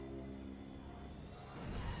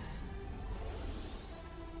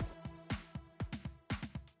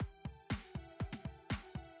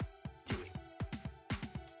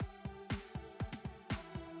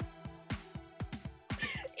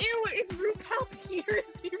Is RuPaul here? Is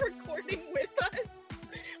he recording with us?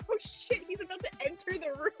 Oh shit, he's about to enter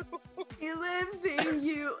the room. He lives in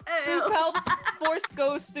you. RuPaul's Force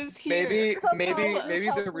Ghost is here. Maybe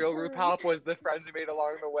the real RuPaul was the friends we made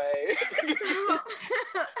along the way.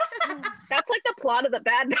 That's like the plot of the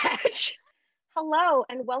Bad Batch. Hello,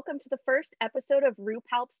 and welcome to the first episode of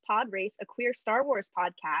RuPaul's Pod Race, a queer Star Wars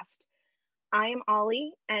podcast. I am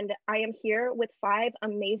Ollie, and I am here with 5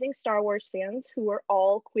 amazing Star Wars fans who are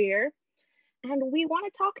all queer. And we want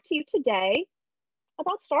to talk to you today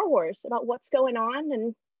about Star Wars, about what's going on,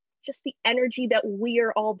 and just the energy that we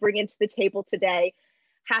are all bringing to the table today.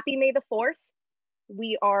 Happy May the 4th.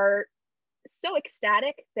 We are so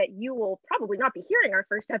ecstatic that you will probably not be hearing our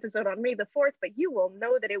first episode on May the 4th, but you will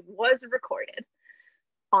know that it was recorded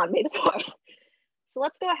on May the 4th. So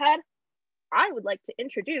let's go ahead. I would like to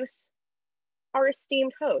introduce our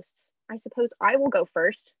esteemed hosts. I suppose I will go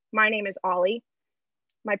first. My name is Ollie.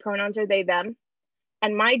 My pronouns are they, them.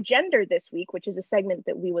 And my gender this week, which is a segment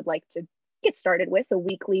that we would like to get started with, a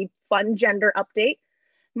weekly fun gender update.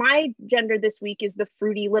 My gender this week is the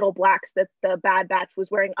fruity little blacks that the Bad Batch was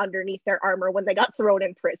wearing underneath their armor when they got thrown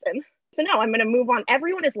in prison. So now I'm going to move on.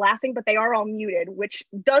 Everyone is laughing, but they are all muted, which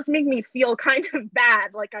does make me feel kind of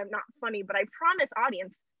bad, like I'm not funny, but I promise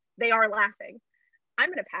audience, they are laughing. I'm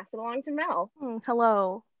going to pass it along to Mel.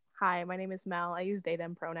 Hello. Hi, my name is Mel. I use they,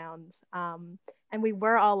 them pronouns. And we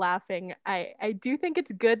were all laughing. I do think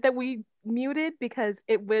it's good that we muted because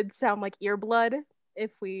it would sound like earblood if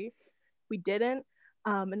we didn't.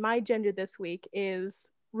 And my gender this week is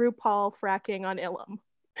RuPaul fracking on Ilum.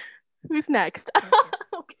 Who's next?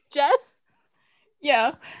 Jess?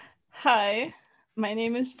 Yeah. Hi, my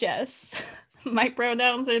name is Jess. My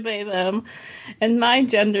pronouns are they, them. And my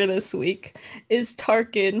gender this week is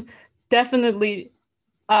Tarkin, definitely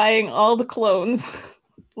eyeing all the clones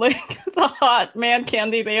like the hot man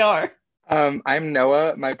candy they are. I'm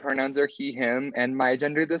Noah. My pronouns are he, him, and my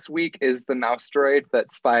gender this week is the mouse droid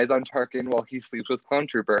that spies on Tarkin while he sleeps with clone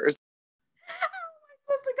troopers. How am I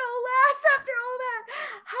supposed to go last after all that?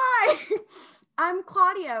 Hi, I'm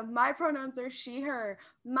Claudia. My pronouns are she, her.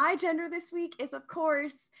 My gender this week is, of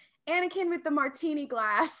course, Anakin with the martini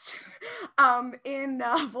glass in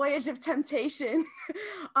Voyage of Temptation.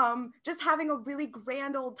 Just having a really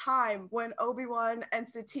grand old time when Obi-Wan and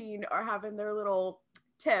Satine are having their little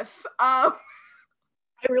tiff. I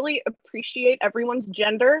really appreciate everyone's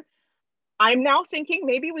gender. I'm now thinking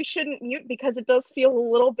maybe we shouldn't mute because it does feel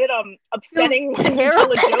a little bit upsetting when you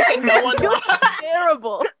tell a joke and no one laughs.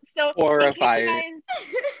 Terrible. So Horrifying.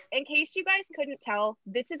 in case you guys couldn't tell,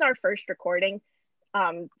 this is our first recording.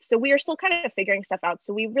 So we are still kind of figuring stuff out.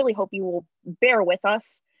 So we really hope you will bear with us.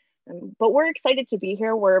 But we're excited to be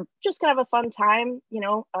here. We're just gonna have a fun time,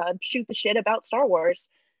 shoot the shit about Star Wars.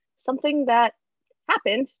 Something that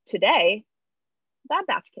happened today. Bad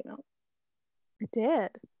Batch came out. It did.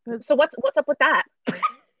 So what's up with that?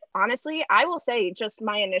 Honestly, I will say just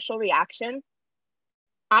my initial reaction.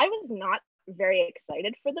 I was not very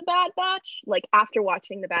excited for the Bad Batch. Like after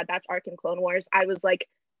watching the Bad Batch arc in Clone Wars, I was like,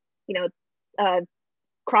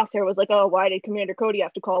 Crosshair was like, oh, why did Commander Cody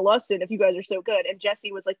have to call us in if you guys are so good? And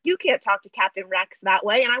Jesse was like, you can't talk to Captain Rex that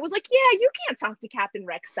way. And I was like, yeah, you can't talk to Captain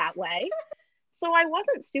Rex that way. So I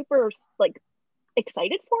wasn't super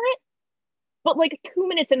excited for it. But 2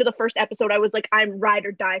 minutes into the first episode, I was like, I'm ride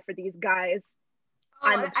or die for these guys.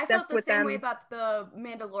 I felt the same way about the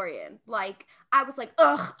Mandalorian. I was like,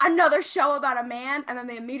 ugh, another show about a man. And then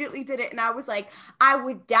they immediately did it. And I was like, I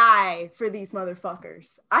would die for these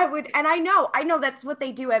motherfuckers. I would. And I know that's what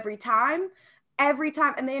they do every time.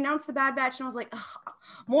 And they announced the Bad Batch. And I was like, ugh,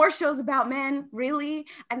 more shows about men, really?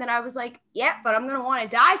 And then I was like, yeah, but I'm going to want to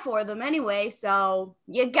die for them anyway. So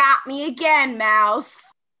you got me again, Mouse.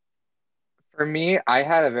 For me, I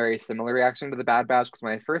had a very similar reaction to the Bad Batch because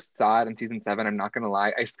when I first saw it in season 7, I'm not going to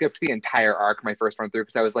lie, I skipped the entire arc my first run through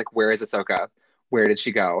because I was like, where is Ahsoka? Where did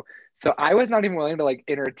she go? So I was not even willing to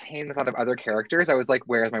entertain the thought of other characters. I was like,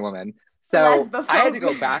 where is my woman? So I had to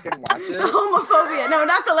go back and watch it. The homophobia. No,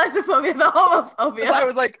 not the lesbophobia, the homophobia. So I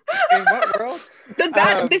was like, in what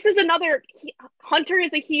world? This is another, Hunter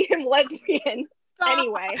is a he, him lesbian. Stop.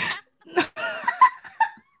 Anyway.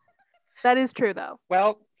 That is true though.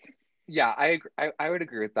 Well, yeah, I would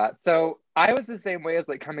agree with that. So I was the same way as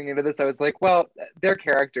coming into this. I was like, well, they're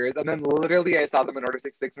characters. And then literally I saw them in Order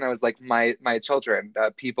 66 and I was like, my children,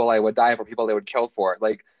 people I would die for, people they would kill for.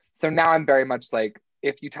 So now I'm very much like,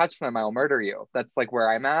 if you touch them, I'll murder you. That's where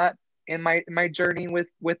I'm at in my journey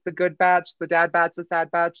with the good batch, the dad batch, the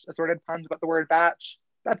sad batch, assorted puns about the word batch.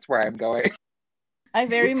 That's where I'm going. I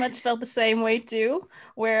very much felt the same way too,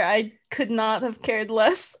 where I could not have cared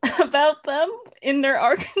less about them in their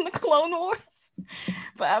arc in the Clone Wars.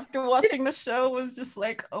 But after watching the show, it was just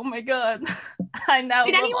like, oh my god, I now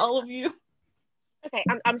love all of you. Okay,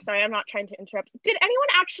 I'm sorry, I'm not trying to interrupt. Did anyone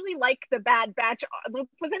actually like the Bad Batch?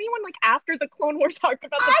 Was anyone like after the Clone Wars arc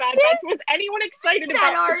about the Bad Batch? Was anyone excited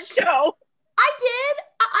about arc. the show? I did.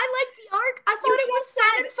 I liked the arc. I thought it was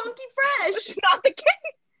fun and funky fresh. It's not the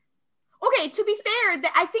case. Okay, to be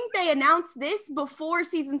fair, I think they announced this before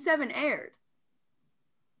season 7 aired.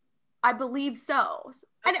 I believe so.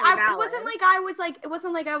 And it wasn't like I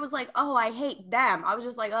was like, oh, I hate them. I was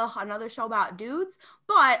just like, oh, another show about dudes.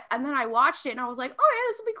 And then I watched it and I was like, oh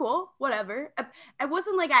yeah, this will be cool. Whatever. It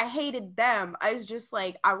wasn't like I hated them. I was just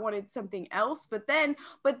like, I wanted something else. But then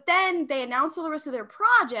they announced all the rest of their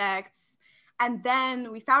projects. And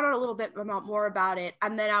then we found out a little bit more about it.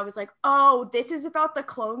 And then I was like, oh, this is about the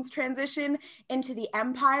clones transition into the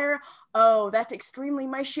Empire. Oh, that's extremely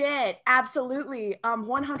my shit. Absolutely.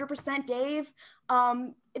 100% Dave.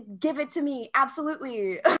 Give it to me.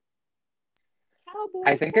 Absolutely.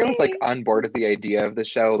 I think I was like on board with the idea of the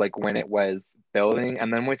show, like when it was building.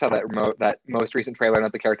 And then we saw that most recent trailer,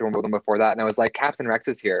 not the character one before that. And I was like, Captain Rex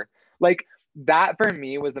is here. Like, that for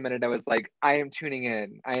me was the minute I was like, I am tuning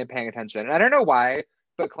in. I am paying attention. And I don't know why,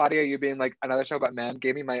 but Claudia, you being like another show about men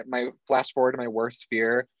gave me my flash forward to my worst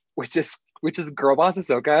fear, which is Girl Boss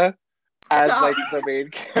Ahsoka as like the main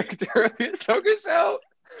character of the Ahsoka show.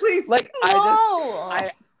 Please. Like, no.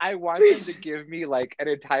 I want them to give me like an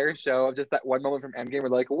entire show of just that one moment from Endgame where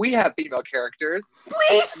like, we have female characters.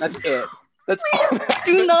 Please. And that's it. That's all.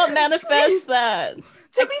 Do not manifest that.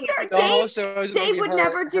 To be fair, Dave would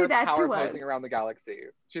never do that to us. Posing around the galaxy.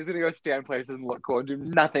 She's gonna go stand places and look cool and do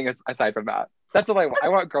nothing aside from that. That's what I want. I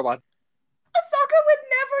want Girl Boss. Ahsoka would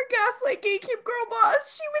never gaslight gatekeep Girl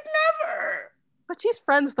Boss. She would never. But she's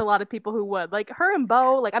friends with a lot of people who would. Like her and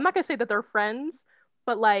Bo, like I'm not gonna say that they're friends,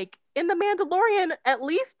 but like in The Mandalorian, at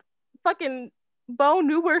least fucking Bo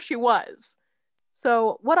knew where she was.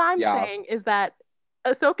 So what I'm saying is that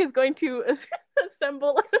Ahsoka is going to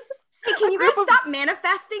assemble. Hey, can you guys stop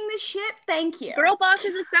manifesting this shit? Thank you. Girl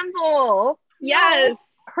bosses assemble. Yes.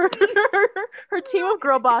 Her team of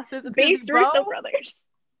girl bosses. It's based Russo brothers.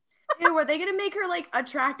 Ew, are they gonna make her like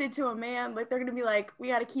attracted to a man? Like they're gonna be like, we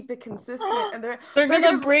gotta keep it consistent, and they're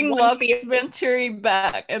gonna bring Lux Venturi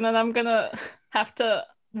back, and then I'm gonna have to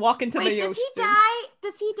walk into the ocean. Does he die?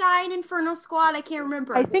 Does he die in Inferno Squad? I can't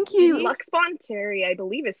remember. I think Lux Venturi, I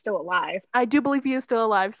believe, is still alive. I do believe he is still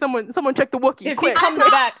alive. Someone check the Wookiee. If he comes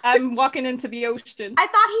back, I'm walking into the ocean. I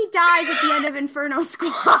thought he dies at the end of Inferno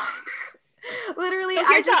Squad. Literally, so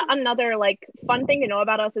here's another like fun thing to know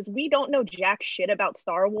about us is we don't know jack shit about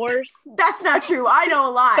Star Wars. That's not true. I know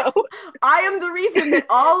a lot. So, I am the reason that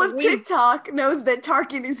all of TikTok knows that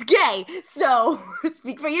Tarkin is gay. So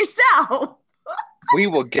speak for yourself. We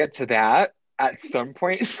will get to that at some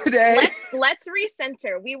point today. Let's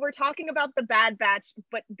recenter. We were talking about the Bad Batch,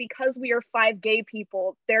 but because we are 5 gay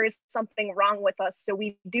people, there is something wrong with us. So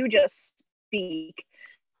we do just speak.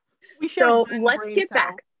 So let's get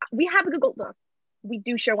back. We have a Google Doc. We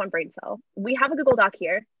do share one brain cell. We have a Google Doc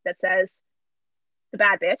here that says the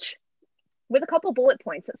Bad Bitch with a couple bullet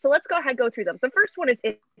points. So let's go ahead and go through them. The first one is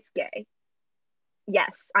it's gay.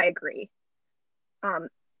 Yes, I agree.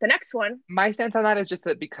 The next one. My stance on that is just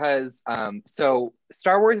that because, so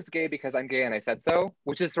Star Wars is gay because I'm gay and I said so,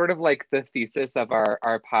 which is sort of like the thesis of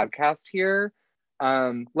our podcast here.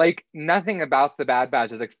 Like nothing about the Bad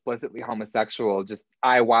Batch is explicitly homosexual. Just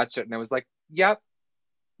I watched it and I was like, yep.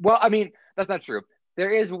 Well, I mean, that's not true. There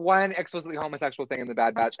is one explicitly homosexual thing in the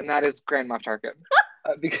Bad Batch, and that is Grand Moff Tarkin.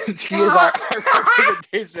 Because he is our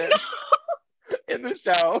representation in the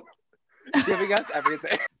show, giving us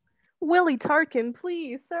everything. Willie Tarkin,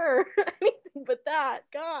 please, sir. Anything but that.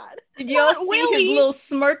 God. Did y'all see his little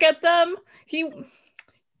smirk at them?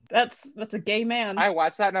 That's a gay man. I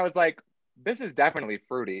watched that and I was like, this is definitely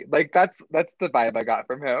fruity. Like that's the vibe I got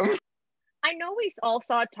from him. I know we all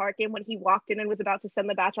saw Tarkin when he walked in and was about to send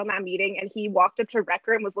the batch on that meeting, and he walked up to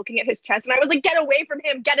Wrecker and was looking at his chest, and I was like, get away from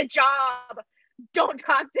him, get a job, don't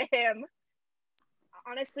talk to him.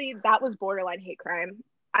 Honestly, that was borderline hate crime.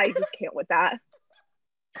 I just can't with that.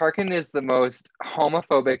 Tarkin is the most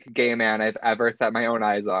homophobic gay man I've ever set my own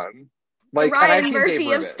eyes on. Like Ryan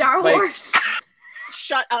Murphy of Star Wars.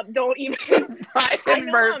 Shut up, don't even. Ryan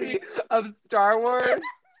Murphy of Star Wars.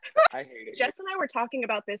 I hate it. Jess and I were talking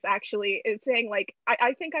about this actually, is saying like,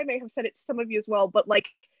 I think I may have said it to some of you as well, but like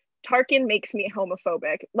Tarkin makes me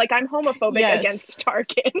homophobic. Like I'm homophobic against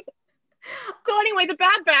Tarkin. So anyway, the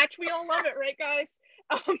Bad Batch, we all love it, right guys?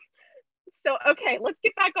 So, okay, let's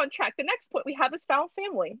get back on track. The next point we have is found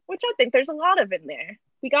family, which I think there's a lot of in there.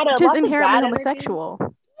 We got a Which lot is of inherently dad homosexual.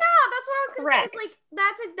 energy. Yeah, that's what I was gonna Correct. say. It's like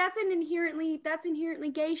that's inherently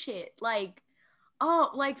gay shit. Like, oh,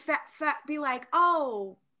 like fat be like,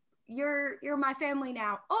 oh, you're my family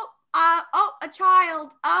now. Oh, a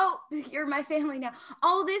child. Oh, you're my family now.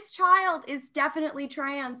 Oh, this child is definitely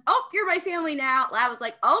trans. Oh, you're my family now. I was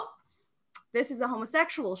like, oh, this is a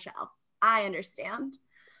homosexual show. I understand.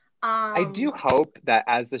 I do hope that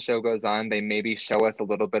as the show goes on, they maybe show us a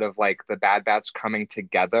little bit of like the Bad Batch coming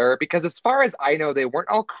together, because as far as I know, they weren't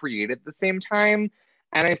all created at the same time.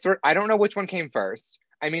 And I don't know which one came first.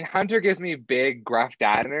 I mean, Hunter gives me big gruff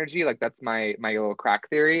dad energy. Like that's my little crack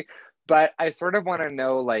theory. But I sort of want to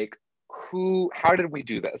know like how did we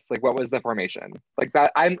do this? Like what was the formation? Like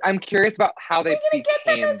that I'm curious about how they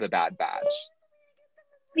became the Bad Batch.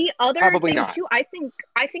 The other Probably thing not. too, I think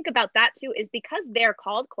about that too, is because they're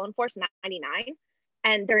called Clone Force 99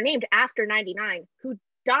 and they're named after 99, who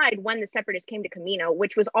died when the Separatists came to Kamino,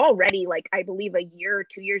 which was already like, I believe, a year or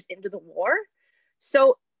 2 years into the war.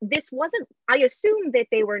 So this wasn't, I assume that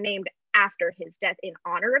they were named after his death in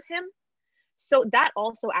honor of him. So that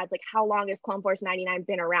also adds like, how long has Clone Force 99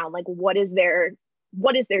 been around? Like, what is their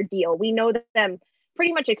deal? We know them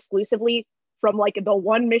pretty much exclusively from like the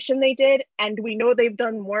one mission they did, and we know they've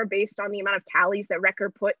done more based on the amount of tallies that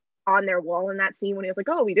Wrecker put on their wall in that scene when he was like,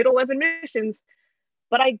 oh, we did 11 missions.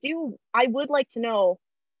 But I would like to know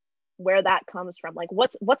where that comes from. Like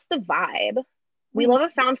what's the vibe? We love a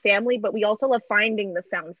found family, but we also love finding the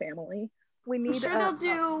found family. We need they'll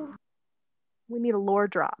do. We need a lore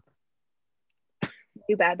drop.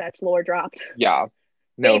 New Bad Batch lore dropped. Yeah,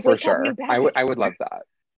 no, Dave, for wake up, sure. New Bad I would love that.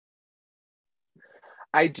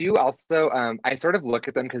 I do also, I sort of look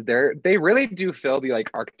at them because they really do fill the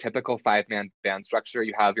like archetypical 5-man band structure.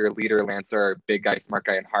 You have your leader, Lancer, big guy, smart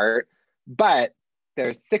guy, and Heart, but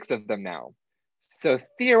there's 6 of them now. So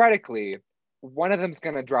theoretically, one of them's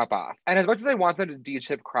going to drop off. And as much as I want them to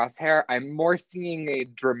de-chip Crosshair, I'm more seeing a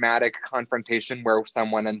dramatic confrontation where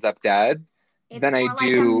someone ends up dead than I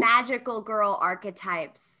do. Like a magical girl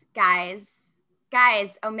archetypes, guys.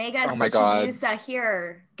 Omega is the Chibiusa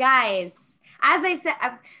here, guys. As I said,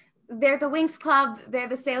 they're the Winx Club. They're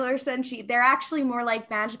the Sailor Senshi. They're actually more like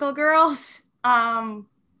magical girls.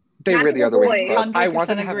 They really are the Winx Club. I want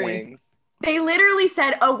them to have wings. They literally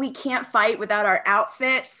said, "Oh, we can't fight without our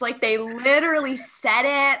outfits." Like they literally said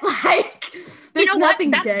it. Like there's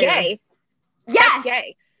nothing That's gay. Yes, that's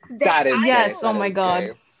gay. That is yes. Gay. Oh my god.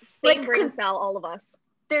 Gay. Same brain cell, all of us.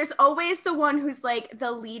 There's always the one who's like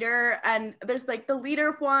the leader, and there's like the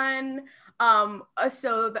leader one. Hunter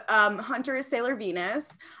is Sailor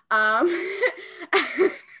Venus. Can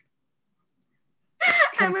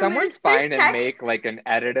someone find and make like an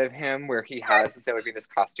edit of him where he has the Sailor Venus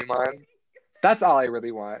costume on? That's all I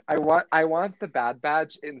really want. I want the Bad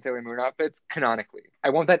Batch in Sailor Moon outfits canonically. I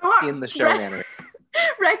want that in the show anime.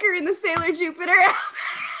 Wrecker in the Sailor Jupiter.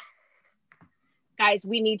 Guys,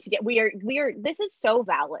 we need to get, we are, this is so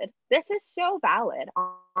valid.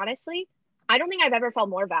 Honestly, I don't think I've ever felt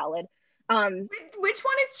more valid. Which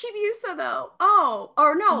one is Chibiusa though? Oh,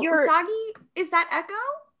 or no, Usagi? Is that Echo?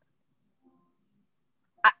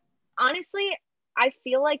 Honestly, I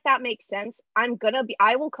feel like that makes sense. I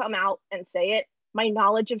will come out and say it. My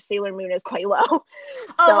knowledge of Sailor Moon is quite low.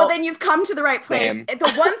 Well, then you've come to the right place. Same.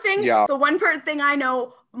 The one thing, thing I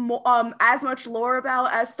know as much lore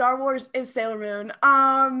about as Star Wars is Sailor Moon.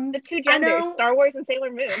 The two genders, Star Wars and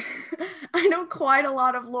Sailor Moon. I know quite a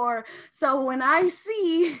lot of lore. So when I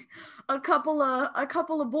see a couple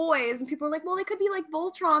of boys and people are like, well, they could be like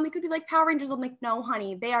Voltron, they could be like Power Rangers. I'm like, no,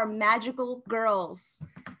 honey, they are magical girls.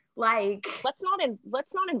 Like, let's not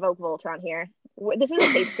invoke Voltron here. This is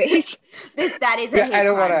a safe space. That is a hate I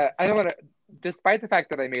don't want to. Despite the fact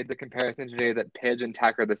that I made the comparison today that Pidge and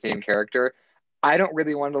Tech are the same character, I don't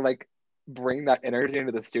really want to like bring that energy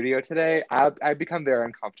into the studio today. I become very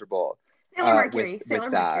uncomfortable. Sailor Mercury.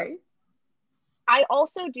 I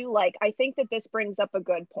also do I think that this brings up a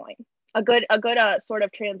good point. A good sort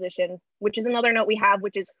of transition, which is another note we have,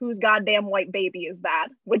 which is whose goddamn white baby is that?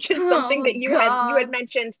 Which is something that you had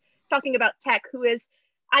mentioned talking about Tech, who is,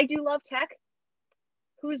 I do love Tech.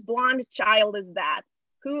 Whose blonde child is that?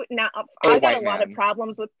 I got a lot of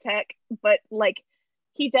problems with Tech, but like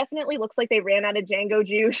he definitely looks like they ran out of Django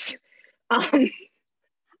juice. I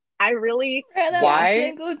really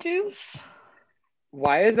Django juice.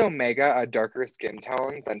 Why is Omega a darker skin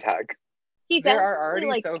tone than Tech? There are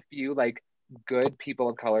already so few like good people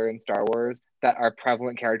of color in Star Wars that are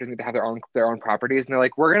prevalent characters and they have their own properties, and they're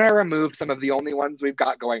like, we're gonna remove some of the only ones we've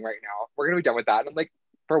got going right now. We're gonna be done with that. And I'm like,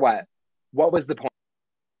 for what? What was the point?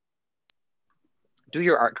 Do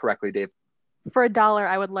your art correctly, Dave. For $1,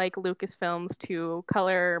 I would like Lucasfilms to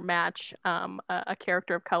color match a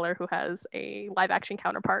character of color who has a live action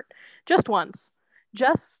counterpart. Just once.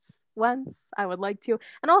 I would like to.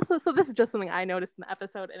 And also, so this is just something I noticed in the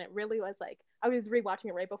episode, and it really was like, I was rewatching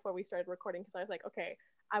it right before we started recording because I was like, okay,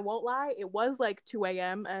 I won't lie, it was like 2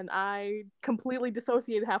 a.m. and I completely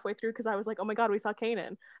dissociated halfway through because I was like, oh my god, we saw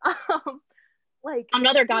Kanan. Like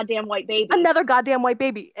another goddamn white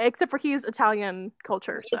baby. Except for he's Italian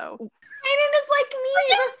culture, so Kanan is like me,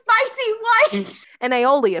 he's a spicy white. An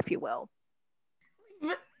aioli, if you will.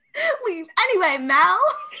 Anyway, Mel.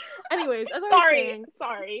 Anyways, as I was saying,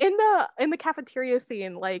 sorry. In the cafeteria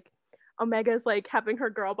scene, like Omega's like having her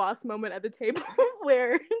girl boss moment at the table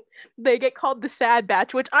where they get called the Sad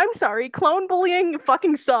Batch, which I'm sorry, clone bullying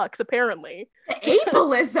fucking sucks, apparently. The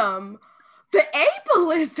ableism. It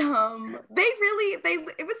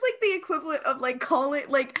was like the equivalent of like calling,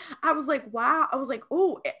 like, I was like, wow, I was like,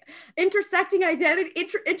 oh, intersecting identity,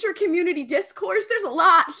 inter-community discourse, there's a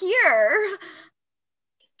lot here.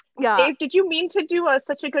 Yeah. Dave, did you mean to do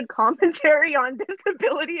such a good commentary on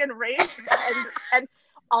disability and race and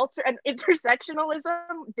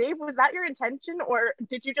intersectionalism? Dave, was that your intention, or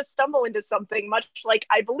did you just stumble into something, much like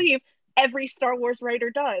I believe every Star Wars writer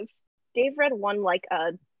does? Dave read one like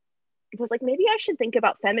was like, maybe I should think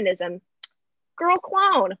about feminism. Girl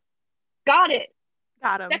clone. Got it.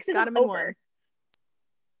 Got him. Sexism Got him over.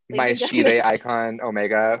 In one. My She-They icon,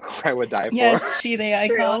 Omega, I would die for. Yes, She-They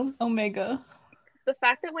icon, Omega. The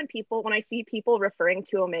fact that when I see people referring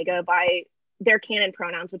to Omega by their canon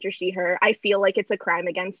pronouns, which are she, her, I feel like it's a crime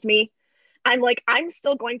against me. I'm like, I'm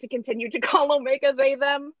still going to continue to call Omega they,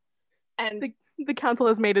 them. And the council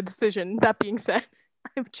has made a decision. That being said,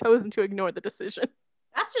 I've chosen to ignore the decision.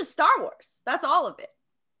 That's just Star Wars. That's all of it.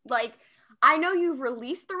 Like, I know you've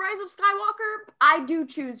released The Rise of Skywalker. I do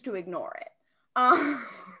choose to ignore it.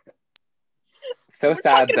 So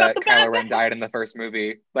sad that Kylo Ren died in the first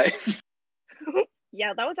movie. Like,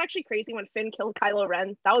 yeah, that was actually crazy when Finn killed Kylo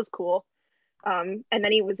Ren. That was cool. And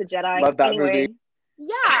then he was a Jedi. Love that movie.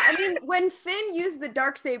 Yeah, I mean, when Finn used the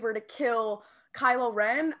Darksaber to kill Kylo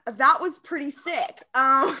Ren, that was pretty sick.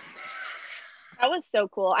 That was so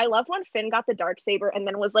cool. I loved when Finn got the Darksaber and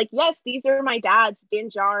then was like, yes, these are my dads, Din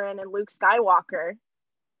Djarin and Luke Skywalker.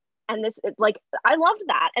 And I loved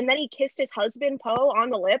that. And then he kissed his husband, Poe, on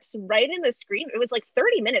the lips right in the screen. It was like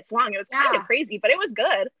 30 minutes long. It was kind of crazy, but it was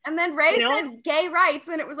good. And then Rey said gay rights,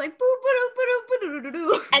 and it was like, boo, boo, boo, boo,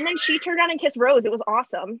 boo. And then she turned around and kissed Rose. It was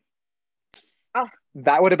awesome. Oh,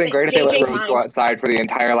 that would have been great if they let Rose go outside for the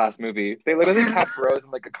entire last movie. They literally kept Rose in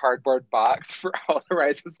like a cardboard box for all the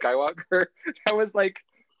Rise of Skywalker. That was like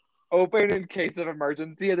open in case of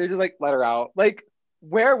emergency, and they just like let her out. Like,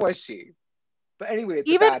 where was she? But anyway, it's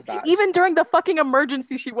a Bad Batch. Even during the fucking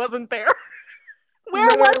emergency, she wasn't there. Where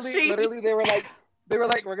was she? Literally, they were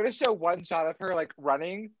like, we're gonna show one shot of her like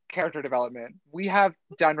running, character development. We have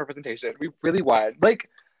done representation. We really won. Like,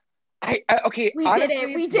 okay, we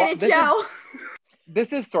honestly, did it, Joe.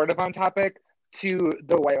 This is sort of on topic to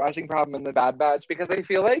the whitewashing problem in the Bad Batch, because I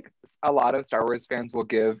feel like a lot of Star Wars fans will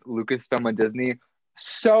give Lucasfilm and Disney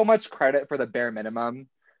so much credit for the bare minimum.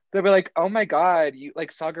 They were like, oh my god, you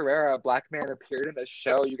like Saw Gerrera, a black man, appeared in the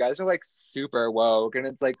show. You guys are like super woke. And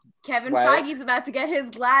it's like, Kevin Feige's about to get his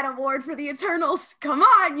GLAAD award for the Eternals. Come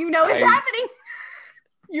on, you know it's happening.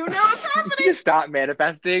 You know it's happening. You stop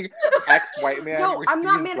manifesting ex-white man. No, I'm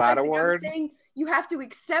not manifesting. Award. I'm saying you have to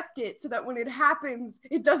accept it so that when it happens,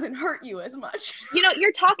 it doesn't hurt you as much. You know,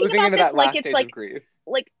 you're talking about this like it's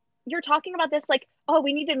like you're talking about this like, oh,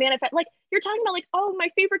 we need to manifest. Like, you're talking about like, oh, my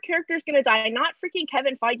favorite character is gonna die. Not freaking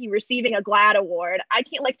Kevin Feige receiving a GLAAD award. I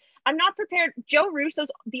can't, like, I'm not prepared. Joe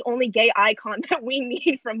Russo's the only gay icon that we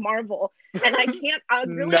need from Marvel, and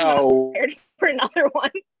I'm really not prepared for another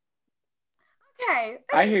one. Okay.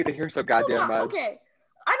 I hate to hear so goddamn much. Okay.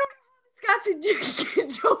 I don't know how this got to do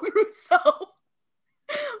Joe Russo.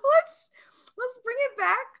 Let's bring it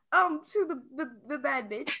back to the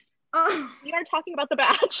bad bitch. We are talking about the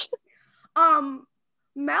Batch.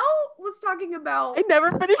 Mel was talking about. I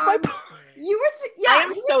never finished my point. You were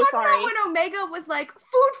talking about when Omega was like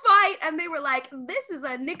food fight, and they were like, "This is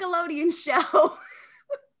a Nickelodeon show."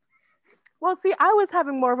 Well, see, I was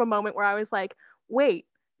having more of a moment where I was like, "Wait,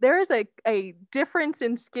 there is a difference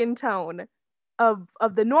in skin tone of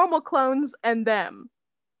the normal clones and them."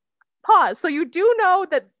 Pause. So you do know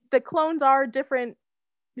that the clones are a different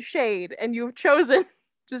shade, and you've chosen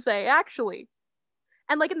to say actually.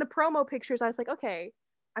 And like in the promo pictures, I was like, okay,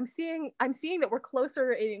 I'm seeing that we're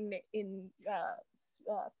closer in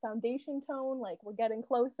foundation tone. Like, we're getting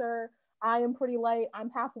closer. I am pretty light. I'm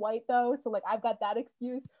half white though, so like I've got that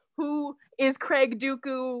excuse. Who is Craig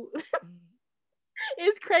Dooku?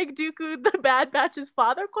 Is Craig Dooku the Bad Batch's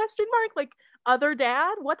father? Question mark. Like, other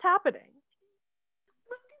dad? What's happening?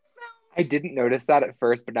 I didn't notice that at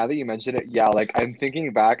first, but now that you mention it, yeah, like I'm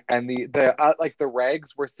thinking back, and the like the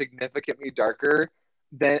regs were significantly darker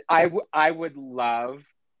than I would love.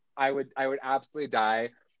 I would absolutely die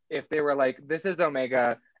if they were like, this is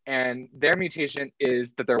Omega and their mutation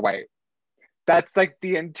is that they're white. That's like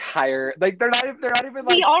the entire, like they're not even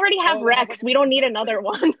like, we already have Rex. We don't need another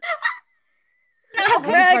one.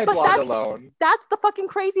 Greg, that's the fucking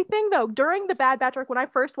crazy thing though. During the Bad Batch arc, when I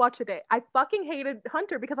first watched it, I fucking hated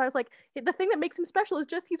Hunter because I was like, the thing that makes him special is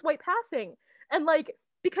just he's white passing. And like,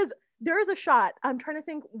 because there is a shot, I'm trying to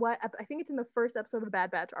think I think it's in the first episode of the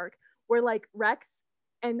Bad Batch arc, where like Rex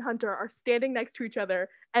and Hunter are standing next to each other,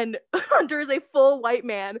 and Hunter is a full white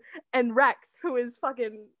man, and Rex, who is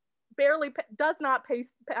fucking barely does not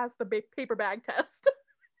pass the paper bag test.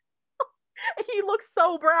 He looks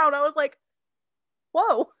so brown. I was like,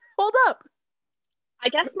 whoa, hold up. I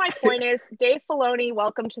guess my point is, Dave Filoni,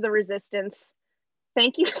 welcome to the Resistance.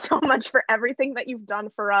 Thank you so much for everything that you've done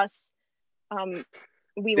for us.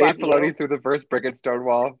 We love Dave Filoni you. threw the first brick at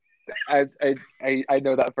Stonewall. I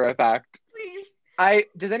know that for a fact. Please.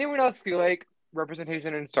 Does anyone else feel like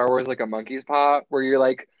representation in Star Wars like a monkey's paw, where you're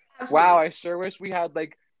like, Absolutely. wow, I sure wish we had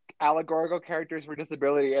like allegorical characters for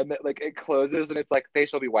disability, and that like it closes and it's like they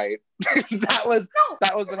shall be white. that was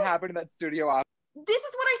what happened in that studio office. This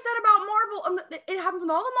is what I said about Marvel. It happened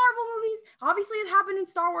with all the Marvel movies. Obviously, it happened in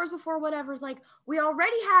Star Wars before, whatever. It's like, we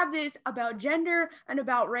already have this about gender and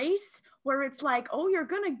about race, where it's like, oh, you're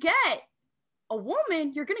going to get a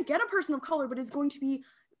woman, you're going to get a person of color, but it's going to be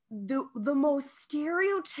the most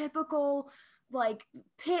stereotypical, like,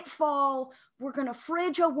 pitfall. We're going to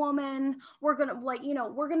fridge a woman. We're going to, like, you know,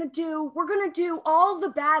 we're going to do all the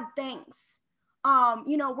bad things.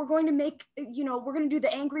 You know, we're going to make, you know, we're going to do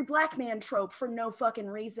the angry black man trope for no fucking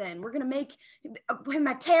reason. We're going to make him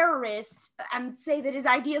a terrorist and say that his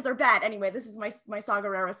ideas are bad. Anyway, this is my Saw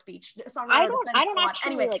Gerrera speech. I don't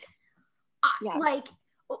actually anyway, like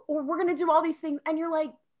or we're going to do all these things, and you're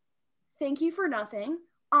like, thank you for nothing.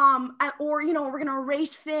 Or, you know, we're going to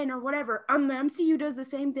erase Finn or whatever. The MCU does the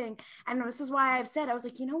same thing. And this is why I've said, I was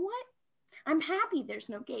like, you know what? I'm happy there's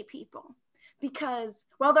no gay people. Because,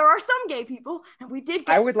 well, there are some gay people, and we did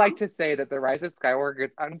get I would like to say that The Rise of Skywalker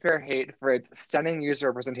gets unfair hate for its stunning user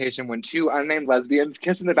representation when two unnamed lesbians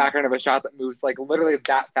kiss in the background of a shot that moves like literally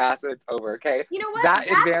that fast and it's over, okay? You know what? That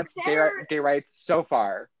advanced gay rights so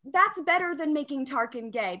far. That's better than making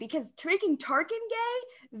Tarkin gay, because making Tarkin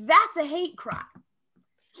gay, that's a hate crime.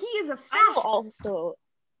 He is a fascist.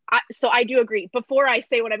 So I do agree. Before I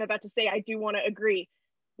say what I'm about to say, I do want to agree.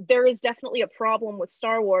 There is definitely a problem with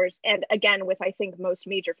Star Wars, and again, with I think most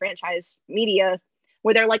major franchise media,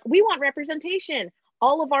 where they're like, we want representation.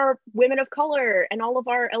 All of our women of color and all of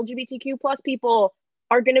our LGBTQ plus people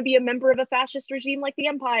are going to be a member of a fascist regime like the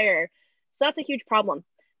Empire. So that's a huge problem.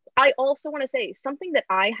 I also want to say something that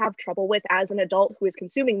I have trouble with as an adult who is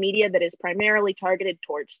consuming media that is primarily targeted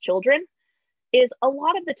towards children is a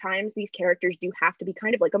lot of the times these characters do have to be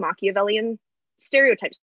kind of like a Machiavellian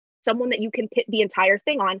stereotypes. Someone that you can pit the entire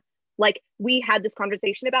thing on. Like, we had this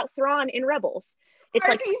conversation about Thrawn in Rebels. It's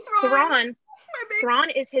like Thrawn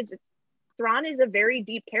is a very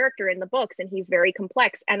deep character in the books, and he's very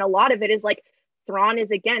complex. And a lot of it is like Thrawn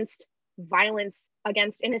is against violence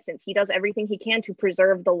against innocents. He does everything he can to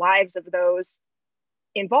preserve the lives of those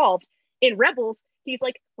involved. In Rebels, he's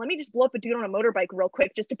like, let me just blow up a dude on a motorbike real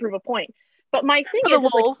quick just to prove a point. But my thing is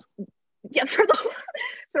like, yeah,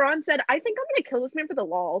 Thrawn said, I think I'm gonna kill this man for the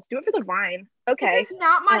lols. Do it for the vine. Okay. This is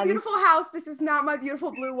not my beautiful house. This is not my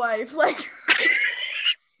beautiful blue wife. Like,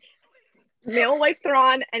 male wife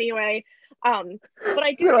Thrawn. Anyway, but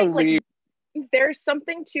I do think like there's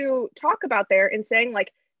something to talk about there in saying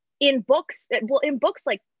like in books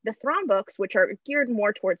like the Thrawn books, which are geared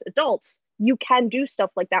more towards adults, you can do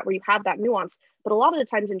stuff like that where you have that nuance. But a lot of the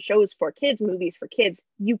times in shows for kids, movies for kids,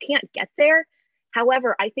 you can't get there.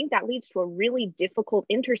 However, I think that leads to a really difficult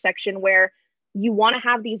intersection where you want to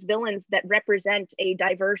have these villains that represent a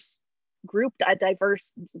diverse group,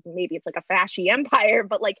 maybe it's like a fasci empire,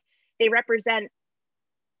 but like they represent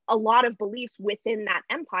a lot of beliefs within that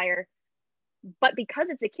empire. But because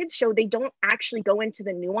it's a kids show, they don't actually go into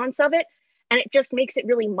the nuance of it. And it just makes it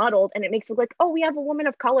really muddled, and it makes it like, oh, we have a woman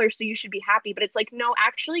of color, so you should be happy. But it's like, no,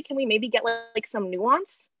 actually, can we maybe get like some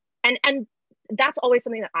nuance? And that's always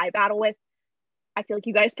something that I battle with. I feel like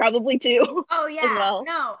you guys probably do. Oh yeah, as well.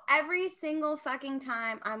 No, every single fucking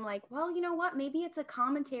time I'm like, well, you know what? Maybe it's a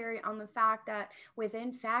commentary on the fact that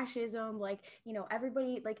within fascism, like, you know,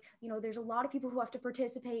 everybody, like, you know, there's a lot of people who have to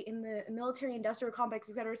participate in the military industrial complex,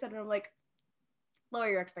 et cetera, et cetera. And I'm like, lower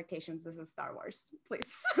your expectations. This is Star Wars,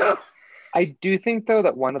 please. I do think though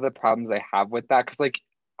that one of the problems I have with that, because like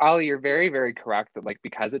Ollie, you're very, very correct that like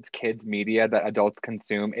because it's kids media that adults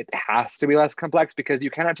consume, it has to be less complex because you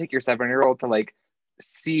cannot take your 7-year-old to like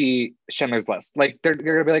see Schindler's List. Like they're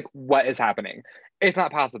gonna be like, what is happening? It's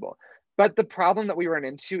not possible. But the problem that we run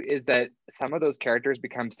into is that some of those characters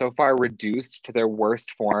become so far reduced to their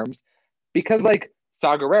worst forms because like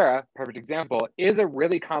Saw Gerrera, perfect example, is a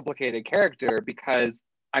really complicated character because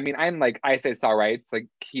I mean I'm like I say Saw rights, like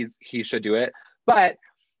he should do it, but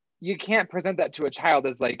you can't present that to a child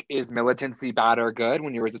as like, is militancy bad or good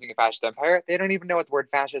when you're resisting a fascist empire? They don't even know what the word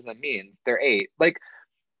fascism means. They're 8. Like,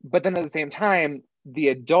 but then at the same time, the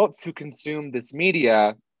adults who consume this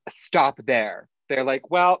media stop there. They're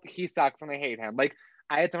like, well, he sucks and I hate him. Like,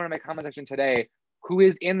 I had someone in my comment section today who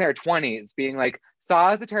is in their 20s being like,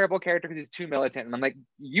 Saw is a terrible character because he's too militant. And I'm like,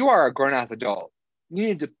 you are a grown-ass adult. You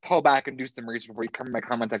need to pull back and do some research before you come in my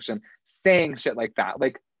comment section saying shit like that.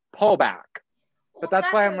 Like, pull back. But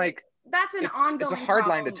that's why I'm like, that's an ongoing it's a hard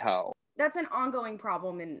problem. line to toe. That's an ongoing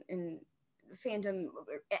problem in fandom,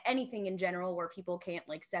 anything in general, where people can't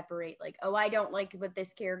like separate like, oh, I don't like what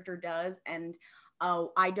this character does, and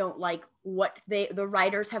oh, I don't like what the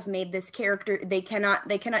writers have made this character. They cannot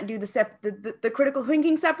do the critical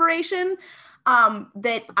thinking separation.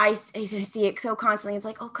 That I see it so constantly. It's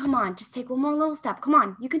like, oh, come on, just take one more little step. Come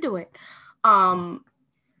on, you can do it.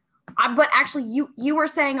 But actually you were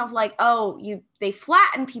saying of like, oh, they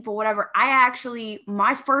flatten people, whatever.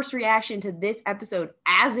 My first reaction to this episode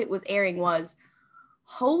as it was airing was,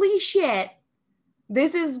 holy shit,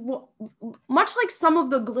 this is much like some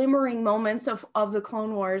of the glimmering moments of the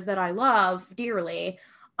Clone Wars that I love dearly.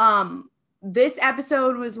 This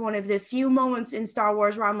episode was one of the few moments in Star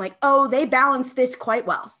Wars where I'm like, oh, they balanced this quite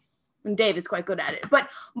well. And Dave is quite good at it,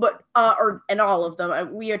 and all of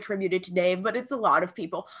them we attribute it to Dave, but it's a lot of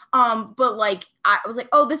people. But like I was like,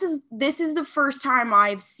 oh, this is the first time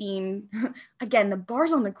I've seen, again, the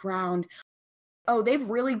bar's on the ground. Oh, they've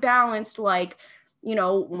really balanced like, you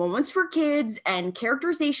know, moments for kids and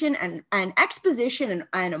characterization and exposition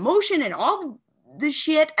and emotion and all the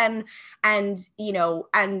shit and you know,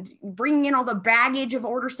 and bringing in all the baggage of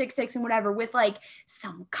Order 66 and whatever with like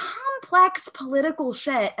some complex political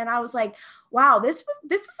shit. And I was like, wow, this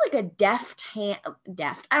is like a deft, I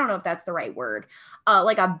don't know if that's the right word,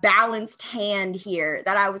 like a balanced hand here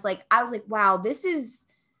that I was like, wow, this is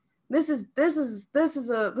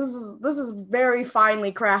very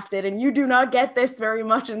finely crafted, and you do not get this very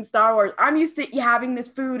much in Star Wars. I'm used to having this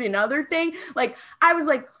food and other thing. Like I was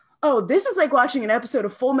like, oh, this was like watching an episode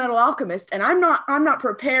of Full Metal Alchemist, and I'm not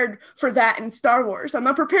prepared for that in Star Wars. I'm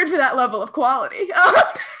not prepared for that level of quality.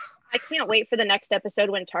 I can't wait for the next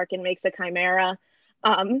episode when Tarkin makes a chimera.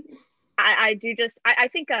 I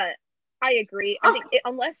think I agree. I think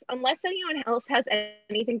unless anyone else has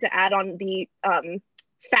anything to add on the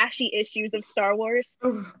fashy issues of Star Wars,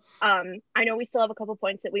 I know we still have a couple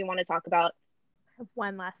points that we want to talk about. I have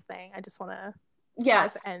one last thing. I just want to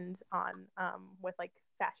end on with like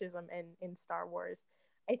fascism in Star Wars.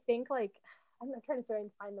 I think like I'm trying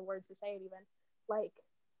to find the words to say it even, like,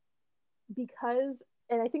 because,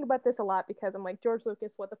 and I think about this a lot because I'm like, George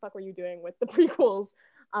Lucas, what the fuck were you doing with the prequels?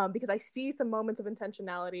 Because I see some moments of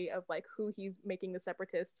intentionality of like who he's making the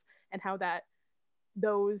separatists and how that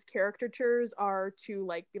those caricatures are to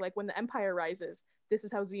like be like, when the Empire rises, this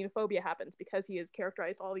is how xenophobia happens, because he has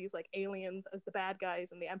characterized all these like aliens as the bad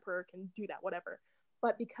guys and the Emperor can do that, whatever.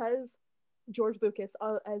 But because George Lucas,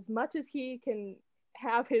 as much as he can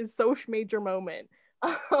have his Soch major moment,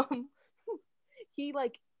 he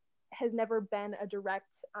like has never been a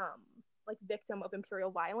direct like victim of imperial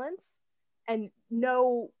violence, and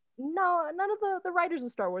none of the writers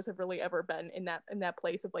of Star Wars have really ever been in that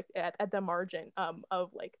place of like at the margin of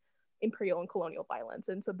like imperial and colonial violence.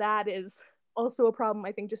 And so that is also a problem,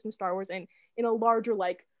 I think, just in Star Wars and in a larger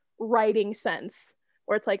like writing sense,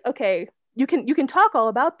 where it's like, okay, you can talk all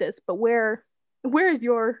about this, but where is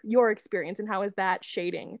your experience and how is that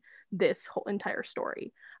shading this whole entire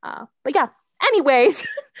story? But yeah, anyways,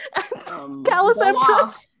 Callous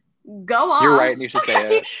Emperor. Go on. You're right, and you should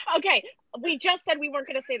say it. Okay, we just said we weren't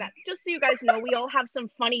going to say that. Just so you guys know, we all have some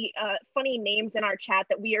funny names in our chat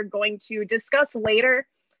that we are going to discuss later.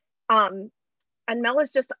 And Mel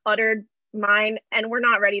has just uttered mine, and we're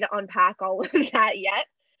not ready to unpack all of that yet.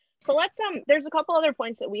 So let's there's a couple other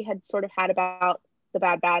points that we had sort of had about The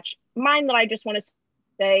Bad Batch. Mine that I just want to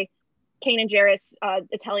say, Kanan Jarrus,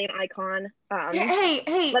 Italian icon.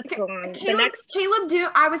 Hey, let's go on. Caleb Doom.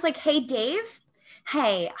 I was like, hey, Dave.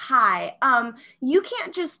 Hey, hi. You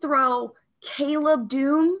can't just throw Caleb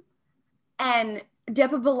Doom and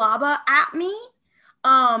Depa Billaba at me,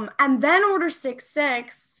 and then Order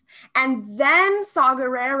 66, and then Saw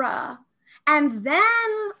Gerrera, and then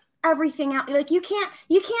everything else. Like, you can't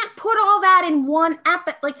put all that in one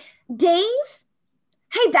like, Dave.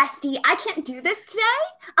 Hey, bestie, I can't do this today.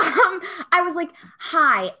 I was like,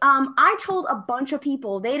 hi. I told a bunch of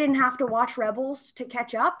people they didn't have to watch Rebels to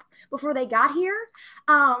catch up before they got here.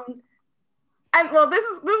 And well, this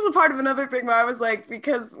is a part of another thing where I was like,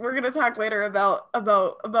 because we're gonna talk later about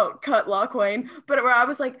Cut Lawquane, but where I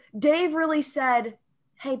was like, Dave really said,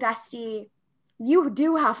 hey, bestie, you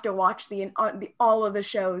do have to watch all of the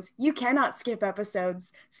shows. You cannot skip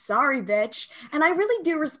episodes. Sorry, bitch. And I really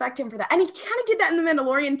do respect him for that. And he kind of did that in The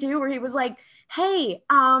Mandalorian too, where he was like, hey,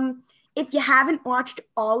 if you haven't watched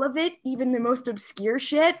all of it, even the most obscure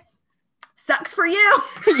shit, sucks for you.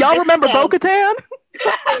 Y'all remember Bo-Katan?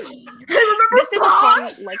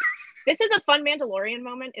 This is a fun Mandalorian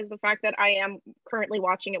moment, is the fact that I am currently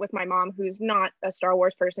watching it with my mom, who's not a Star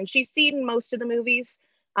Wars person. She's seen most of the movies.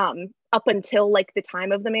 Up until like the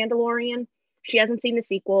time of The Mandalorian. She hasn't seen the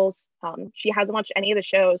sequels. She hasn't watched any of the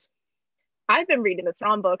shows. I've been reading the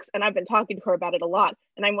Thrawn books and I've been talking to her about it a lot.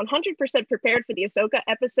 And I'm 100% prepared for the Ahsoka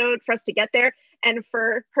episode for us to get there and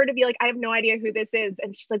for her to be like, I have no idea who this is.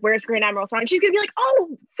 And she's like, where's Grand Admiral Thrawn? And she's going to be like,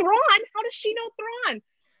 oh, Thrawn? How does she know Thrawn?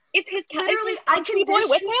 Is his country boy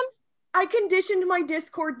with him? I conditioned my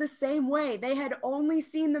Discord the same way. They had only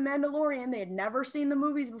seen The Mandalorian. They had never seen the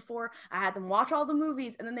movies before. I had them watch all the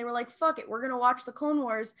movies, and then they were like, fuck it, we're going to watch the Clone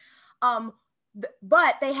Wars.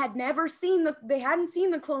 But they hadn't seen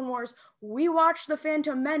the Clone Wars. We watched The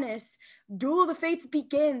Phantom Menace. Duel of the Fates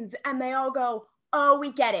begins, and they all go, oh,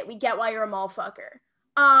 we get it. We get why you're a Maul fucker.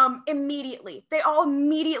 Immediately. They all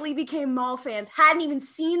immediately became Maul fans, hadn't even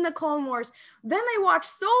seen the Clone Wars. Then they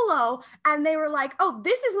watched Solo and they were like, oh,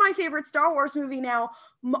 this is my favorite Star Wars movie now.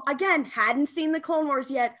 Again, hadn't seen the Clone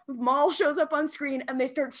Wars yet. Maul shows up on screen and they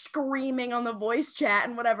start screaming on the voice chat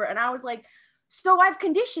and whatever. And I was like, so I've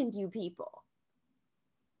conditioned you people.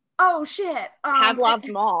 Oh shit. Pavlov's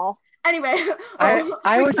Maul. Anyway.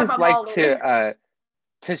 I would just like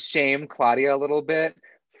to shame Claudia a little bit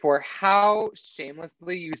for how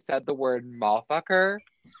shamelessly you said the word mallfucker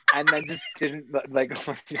and then just didn't like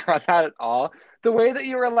figure on that at all. The way that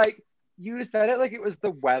you were like, you said it like it was the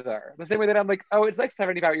weather. The same way that I'm like, oh, it's like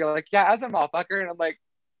 75. You're like, yeah, as a mallfucker. And I'm like,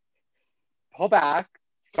 pull back,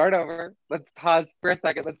 start over. Let's pause for a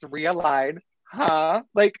second. Let's realign. Huh?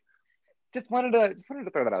 Like, just wanted to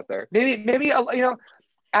throw that out there. Maybe you know,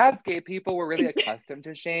 as gay people, we're really accustomed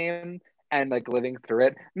to shame and like living through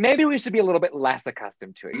it. Maybe we should be a little bit less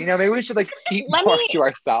accustomed to it. You know, maybe we should like keep more to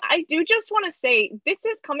ourselves. I do just want to say, this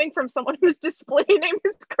is coming from someone whose display name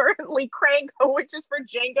is currently Craig, which is for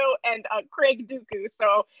Django and Craig Dooku.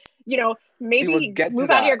 So, you know, maybe move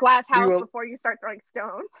out of your glass house before you start throwing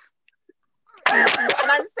stones. And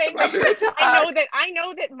I'm saying, I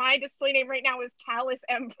know that my display name right now is Callus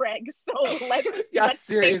M. Preg. So let's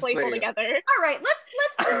stay playful together. All right,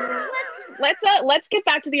 let's get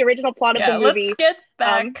back to the original plot of the movie. Let's get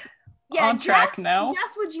back on track now.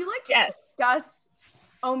 Jess, would you like to discuss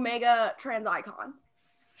Omega Trans Icon?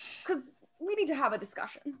 Because we need to have a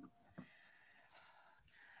discussion.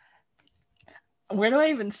 Where do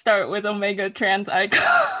I even start with Omega Trans Icon?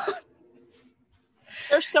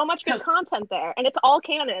 There's so much good content there, and it's all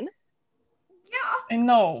canon. Yeah. I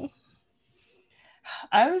know.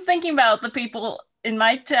 I was thinking about the people in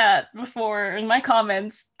my chat before, in my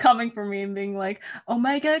comments, coming for me and being like,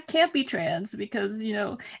 Omega can't be trans because, you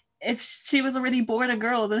know, if she was already born a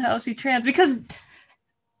girl, then how is she trans? Because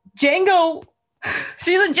Django,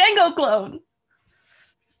 she's a Django clone.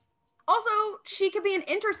 Also, she could be an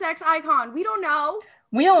intersex icon. We don't know.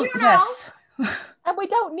 We don't yes. And we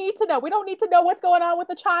don't need to know. We don't need to know what's going on with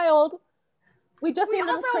the child. We just need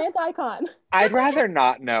a trans icon. I'd rather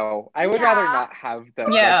not know. I would rather not have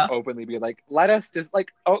them like, openly be like, let us just like,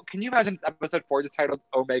 oh, can you imagine episode 4 just titled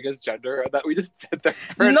Omega's Gender? That we just sit there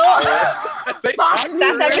for an hour. That's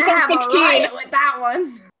episode 16. With that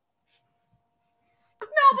one.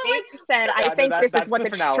 No, but like you said, I think this is what the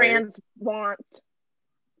trans want.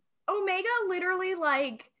 Omega literally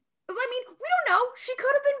like, I mean, we don't know. She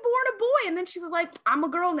could have been born a boy, and then she was like, I'm a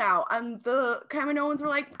girl now. And the Kaminoans were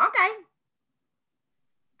like, okay.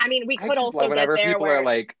 I mean, we could also get there people are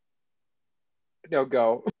like, no,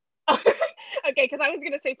 go. Okay, because I was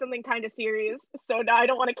going to say something kind of serious, so no, I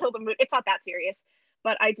don't want to kill the mood. It's not that serious.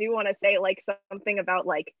 but I do want to say like something about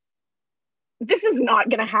like this is not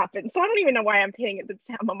gonna happen. So I don't even know why I'm paying it this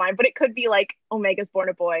time of mine, but it could be like Omega's born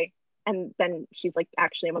a boy, and then she's like,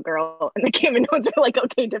 actually, I'm a girl, and the Kaminoans are like,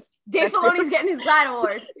 okay, Dave Filoni's getting his GLAAD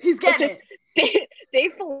award. He's getting it.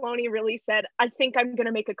 Dave Filoni really said, I think I'm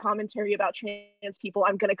gonna make a commentary about trans people.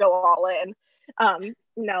 I'm gonna go all in.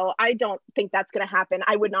 No, I don't think that's gonna happen.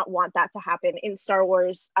 I would not want that to happen in Star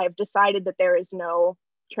Wars. I've decided that there is no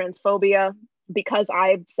transphobia because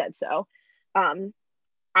I've said so.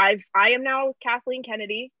 I am now Kathleen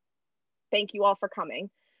Kennedy. Thank you all for coming.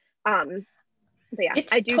 But yeah,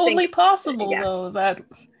 it's I do totally think, possible though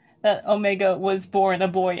that Omega was born a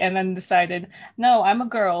boy and then decided, no, I'm a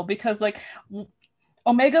girl, because like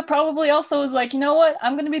Omega probably also was like, you know what,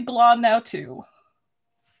 I'm gonna be blonde now too.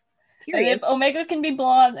 Period. And if Omega can be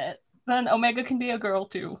blonde, then Omega can be a girl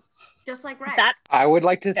too. Just like Rex. I would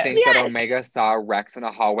like to think that Omega saw Rex in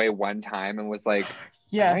a hallway one time and was like,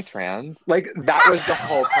 am I trans? Like, that was the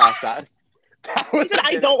whole process. She said,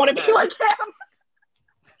 I don't want to be like him.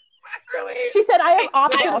 Really? She said, I have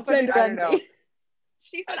opposite gender. I don't know.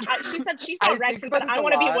 She said she saw Rex and said, I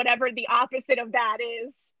want to be whatever the opposite of that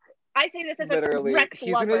is. I say this as literally, a Rex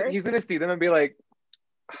lover. He's gonna see them and be like,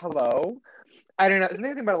 hello? I don't know. Isn't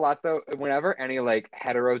anything about a lot though? Whenever any like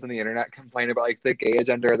heteros on the internet complain about like the gay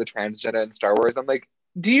agenda or the transgender in Star Wars, I'm like,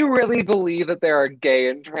 do you really believe that there are gay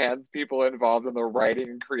and trans people involved in the writing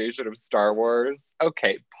and creation of Star Wars?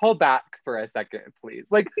 Okay, pull back for a second, please.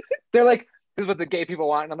 Like, they're like, this is what the gay people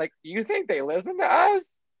want. And I'm like, you think they listen to us?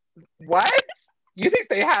 What? You think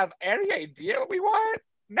they have any idea what we want?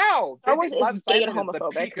 No. Star Wars is gay and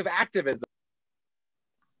homophobic. The peak of activism.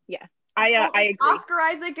 Yeah. I agree. Oscar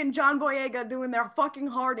Isaac and John Boyega doing their fucking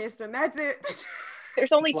hardest, and that's it.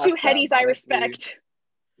 There's only two headies I respect.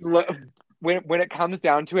 Look, when it comes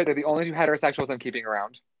down to it, they're the only two heterosexuals I'm keeping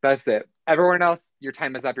around. That's it. Everyone else, your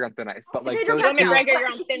time is up. You're on thin ice. But like, Pedro McGregor,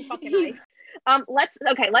 you're on thin fucking ice.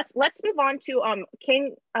 Let's move on to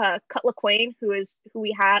King Cutler Quain, who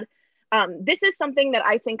we had. This is something that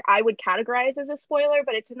I think I would categorize as a spoiler,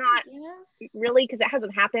 but it's not really because it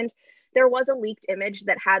hasn't happened. There was a leaked image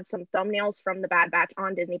that had some thumbnails from the Bad Batch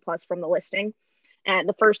on Disney Plus from the listing. And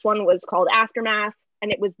the first one was called Aftermath.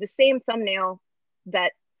 And it was the same thumbnail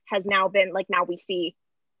that has now been, like, now we see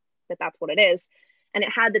that that's what it is. And it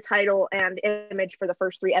had the title and image for the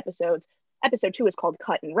first 3 episodes. Episode 2 is called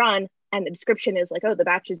Cut and Run. And the description is like, oh, the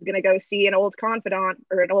Batch is going to go see an old confidant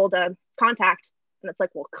or an old contact. And it's like,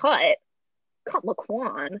 well, Cut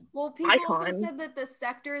Laquan. Well, people also said that the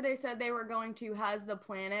sector they said they were going to has the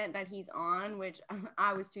planet that he's on, which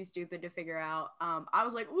I was too stupid to figure out. I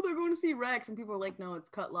was like, oh, they're going to see Rex, and people were like, no, it's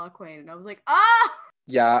Cut Laquan, and I was like, ah.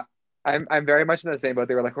 Yeah, I'm very much in the same boat.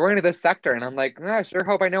 They were like, we're going to this sector, and I'm like, I sure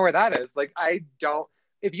hope I know where that is. Like, I don't.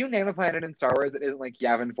 If you name a planet in Star Wars that isn't like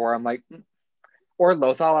Yavin 4, I'm like, or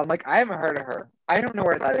Lothal, I'm like, I haven't heard of her. I don't know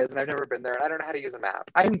where that is, and I've never been there, and I don't know how to use a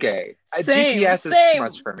map. I'm gay. GPS is too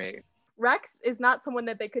much for me. Rex is not someone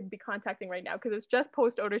that they could be contacting right now because it's just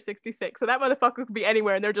post Order 66. So that motherfucker could be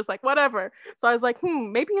anywhere and they're just like, whatever. So I was like,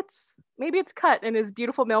 maybe it's Cut and his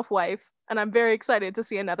beautiful MILF wife. And I'm very excited to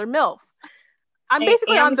see another MILF. I'm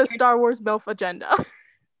basically on the Star Wars MILF agenda.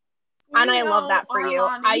 And I love that for you.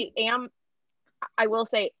 I will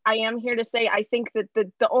say, I am here to say, I think that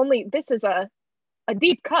this is a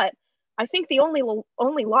deep cut. I think the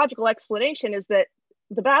only logical explanation is that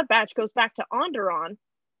the Bad Batch goes back to Onderon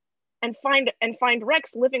and find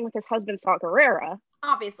Rex living with his husband Saw Gerrera.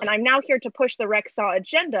 Obviously. And I'm now here to push the Rex Saw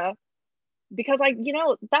agenda because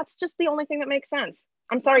that's just the only thing that makes sense.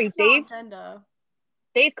 I'm sorry, Rex Dave.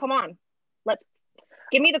 Dave, come on. Let's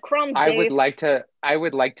give me the crumbs, Dave. I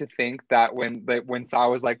would like to think that when Saw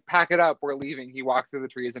was like, pack it up, we're leaving, he walked through the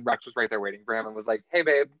trees and Rex was right there waiting for him and was like, hey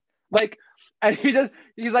babe. Like, and he's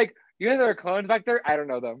like, you guys are clones back there? I don't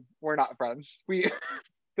know them. We're not friends.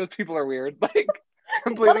 Those people are weird. Like,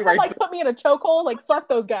 completely right. Like, put me in a chokehold. Like, fuck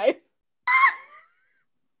those guys.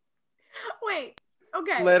 Wait.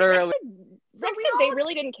 Okay. Literally. They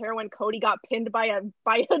really didn't care when Cody got pinned by a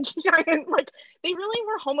giant. Like, they really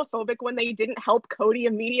were homophobic when they didn't help Cody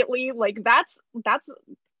immediately. Like, that's.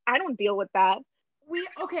 I don't deal with that.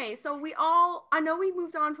 I know we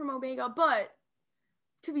moved on from Omega, but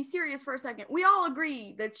to be serious for a second, we all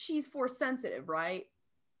agree that she's Force sensitive, right?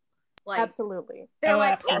 Like, absolutely. They're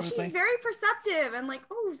like, absolutely. Oh, she's very perceptive, and like,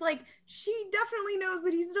 oh, like she definitely knows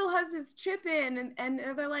that he still has his chip in, and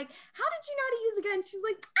they're like, how did you know how to use the gun? She's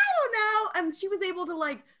like, I don't know, and she was able to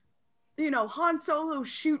like, Han Solo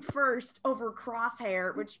shoot first over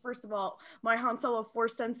Crosshair, which first of all, my Han Solo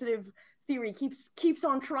Force sensitive theory keeps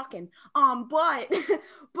on trucking. But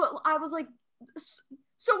I was like,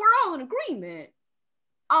 so we're all in agreement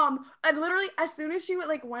And literally, as soon as she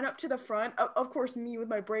went up to the front, of course, me with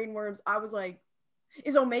my brain worms, I was like,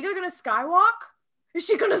 "Is Omega gonna skywalk? Is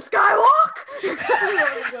she gonna skywalk?"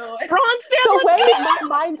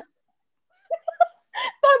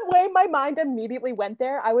 The way my mind immediately went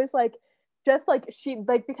there, I was like, just like she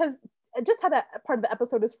like because just how that part of the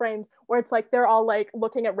episode is framed, where it's like they're all like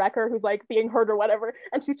looking at Wrecker, who's like being hurt or whatever,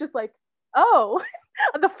 and she's just like, "Oh,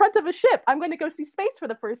 at the front of a ship, I'm going to go see space for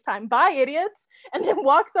the first time. Bye, idiots!" And then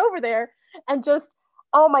walks over there and just,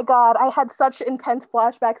 oh my god, I had such intense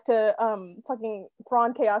flashbacks to fucking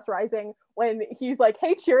Thrawn Chaos Rising when he's like,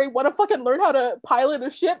 "Hey, Cheery, want to fucking learn how to pilot a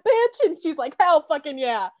ship, bitch?" And she's like, "Hell fucking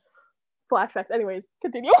yeah." Flashbacks. Anyways,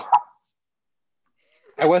 continue.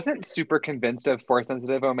 I wasn't super convinced of Force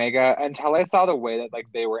sensitive Omega until I saw the way that like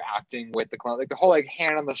they were acting with the clone, like the whole like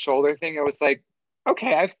hand on the shoulder thing. I was like,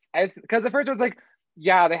 okay, I've because at first I was like,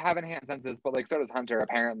 yeah, they have enhanced senses, but like so does Hunter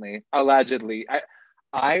apparently, allegedly.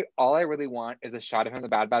 I all I really want is a shot of him in the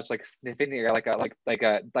Bad Batch like sniffing the air like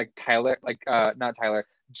Tyler, like not Tyler,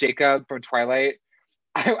 Jacob from Twilight.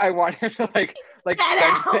 I want him to like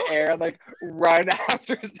sense the air, like run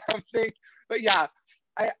after something. But yeah,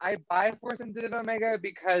 I buy Force sensitive Omega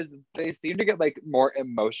because they seem to get like more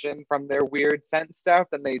emotion from their weird sense stuff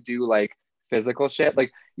than they do like physical shit.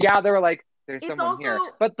 Like, yeah, they were like, there's someone here,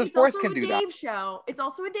 but the Force can do that. It's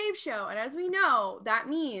also a Dave show, and as we know, that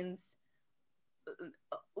means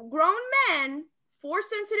grown men, Force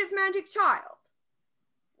sensitive magic child.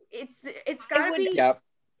 It's gotta be. Yep.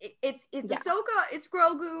 It's Ahsoka, it's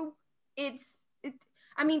Grogu,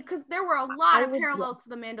 I mean, because there were a lot of parallels to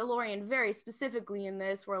the Mandalorian, very specifically in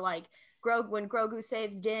this, where like when Grogu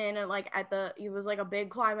saves Din, and like it was like a big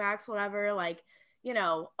climax, whatever, like, you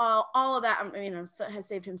know, all of that, you know, has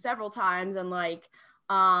saved him several times, and like,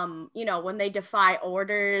 you know, when they defy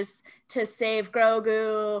orders to save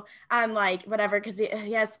Grogu, and like whatever, because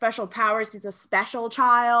he has special powers, he's a special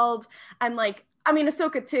child, and like, I mean,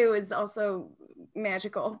 Ahsoka too is also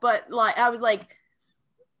magical, but like I was like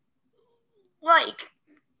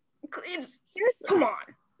come on.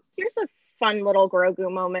 Here's a fun little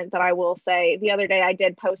Grogu moment that I will say. The other day I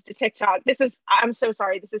did post a TikTok. I'm so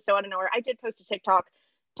sorry, this is so out of nowhere. I did post a TikTok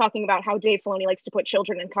talking about how Dave Filoni likes to put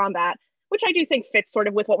children in combat, which I do think fits sort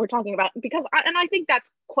of with what we're talking about, because I think that's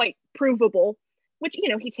quite provable, which, you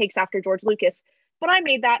know, he takes after George Lucas. But I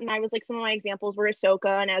made that, and I was like, some of my examples were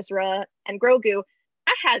Ahsoka and Ezra and Grogu.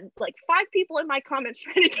 I had like 5 people in my comments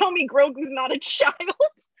trying to tell me Grogu's not a child.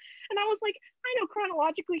 And I was like, I know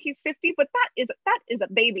chronologically he's 50, but that is a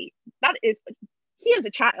baby. He is a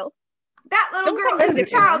child. That little girl is a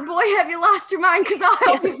child. Boy, have you lost your mind, because I'll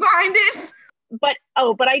help you find it. But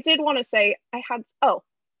I did want to say,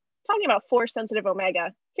 talking about Force sensitive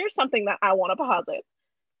Omega, here's something that I want to posit.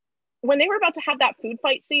 When they were about to have that food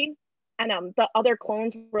fight scene, and the other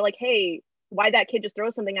clones were like, "Hey, why'd that kid just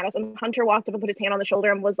throw something at us?" And Hunter walked up and put his hand on the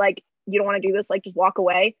shoulder and was like, "You don't want to do this, like just walk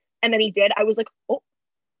away." And then he did. I was like, oh,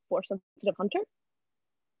 Force sensitive Hunter?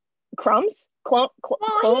 Crumbs? Clone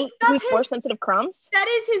who's Force sensitive Crumbs? That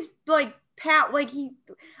is his like like I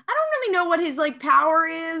don't really know what his like power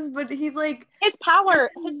is, but he's like his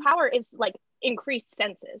power is like increased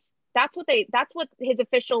senses. That's what his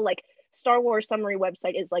official like Star Wars summary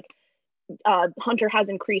website is like. Hunter has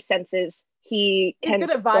increased senses. He's good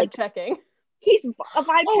at vibe checking. He's a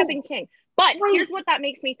vibe checking king. But here's what that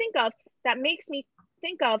makes me think of. That makes me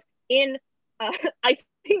think of in I think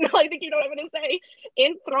you know what I'm gonna say.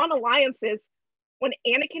 In Thrawn Alliances, when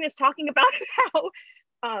Anakin is talking about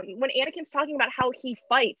how he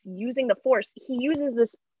fights using the Force, he uses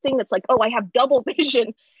this thing that's like, oh, I have double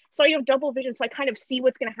vision. So I have double vision, so I kind of see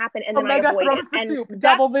what's gonna happen, and then I avoid it. And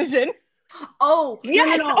double vision. Oh,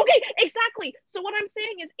 yes. No. Okay, exactly. So what I'm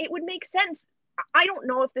saying is it would make sense. I don't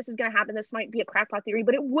know if this is going to happen. This might be a crackpot theory,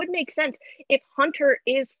 but it would make sense if Hunter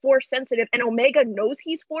is Force sensitive and Omega knows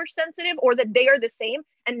he's Force sensitive, or that they are the same.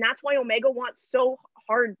 And that's why Omega wants so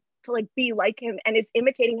hard to like be like him and is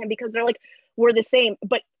imitating him, because they're like, we're the same.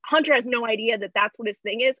 But Hunter has no idea that that's what his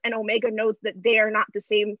thing is. And Omega knows that they are not the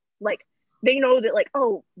same. Like, they know that like,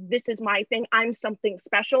 oh, this is my thing. I'm something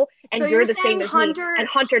special, and so you're the same as Hunter, me. And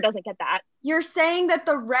Hunter doesn't get that. You're saying that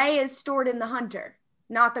the Rey is stored in the Hunter,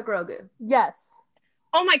 not the Grogu. Yes.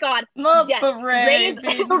 Oh my God. Not yes. the Rey.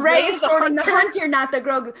 The Rey is stored in the Hunter, not the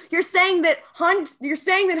Grogu. You're saying that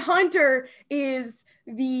Hunter is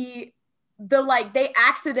the like they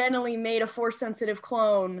accidentally made a Force sensitive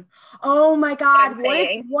clone. Oh my God.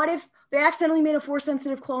 What if they accidentally made a Force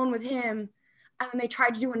sensitive clone with him, and then they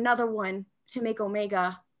tried to do another one to make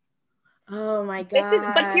Omega? Oh my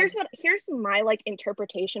God. But here's my like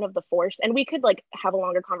interpretation of the Force, and we could like have a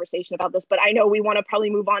longer conversation about this, but I know we want to probably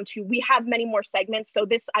move on to, we have many more segments, so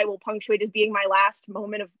this I will punctuate as being my last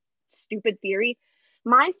moment of stupid theory.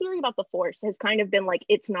 My theory about the Force has kind of been like,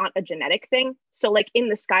 it's not a genetic thing. So like in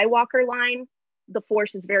the Skywalker line, the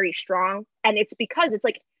Force is very strong, and it's because it's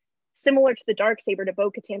like similar to the Darksaber, to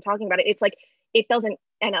Bo-Katan talking about it. It's like it doesn't,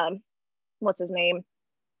 and what's his name,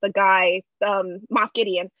 the guy, Moff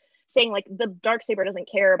Gideon, saying like the Darksaber doesn't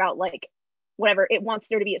care about like whatever, it wants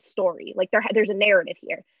there to be a story, like there's a narrative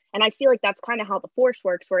here. And I feel like that's kind of how the Force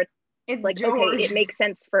works, where it's like George. Okay, it makes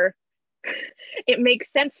sense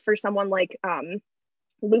for someone like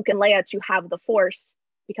Luke and Leia to have the Force,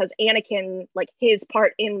 because Anakin, like his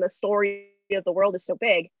part in the story of the world is so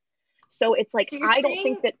big. So it's like, so you're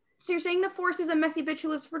saying the Force is a messy bitch who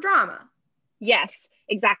lives for drama? Yes,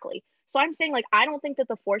 exactly. So I'm saying, like, I don't think that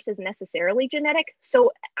the Force is necessarily genetic.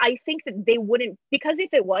 So I think that they wouldn't, because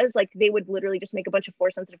if it was, like, they would literally just make a bunch of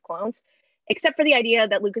Force sensitive clones, except for the idea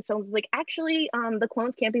that Lucasfilms is like, actually, the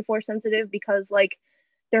clones can't be Force sensitive because, like,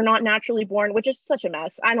 they're not naturally born, which is such a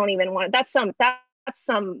mess. I don't even want it. That's some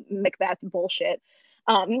Macbeth bullshit.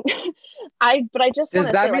 But I just does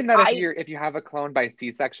that say, mean like, that if you have a clone by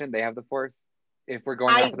C-section, they have the Force? If we're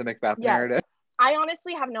going off of the Macbeth narrative. I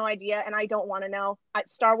honestly have no idea, and I don't want to know.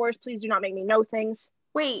 Star Wars, please do not make me know things.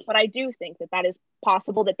 Wait. But I do think that is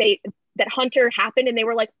possible, that Hunter happened and they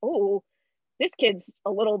were like, oh, this kid's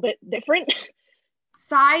a little bit different.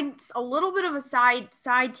 A little bit of a side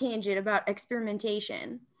tangent about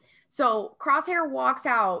experimentation. So Crosshair walks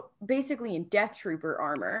out basically in Death Trooper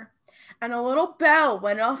armor, and a little bell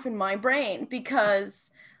went off in my brain because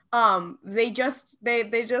they just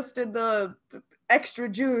did the extra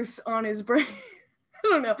juice on his brain. I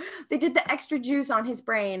don't know. They did the extra juice on his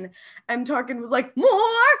brain, and Tarkin was like, more.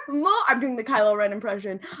 I'm doing the Kylo Ren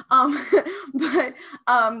impression. But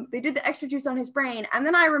they did the extra juice on his brain, and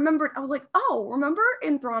then I remembered. I was like, oh, remember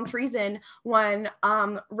in Thrawn Treason when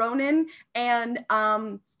Ronan and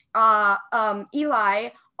Eli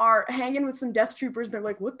are hanging with some Death Troopers, and they're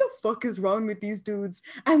like, what the fuck is wrong with these dudes?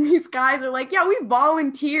 And these guys are like, yeah, we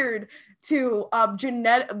volunteered to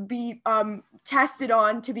be tested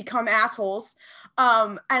on to become assholes.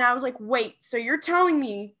 And I was like, wait, so you're telling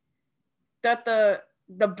me that the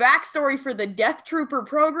backstory for the Death Trooper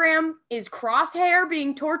program is Crosshair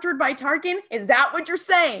being tortured by Tarkin? Is that what you're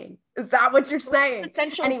saying?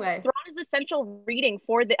 Anyway, Thrawn is essential reading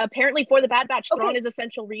for the Bad Batch. Okay. Thrawn is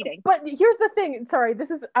essential reading. But here's the thing. Sorry,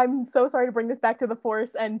 I'm so sorry to bring this back to the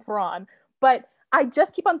Force and Thrawn, but I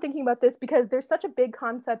just keep on thinking about this because there's such a big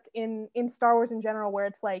concept in Star Wars in general, where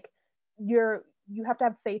it's like you have to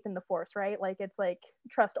have faith in the Force, right? Like it's like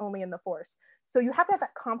trust only in the Force. So you have to have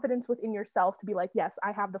that confidence within yourself to be like, yes,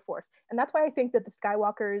 I have the Force. And that's why I think that the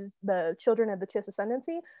Skywalkers, the children of the Chiss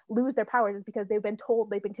Ascendancy, lose their powers, is because they've been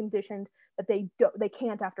conditioned that they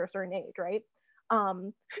can't after a certain age, right?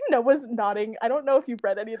 Noah's nodding. I don't know if you've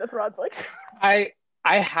read any of the Thrawn books.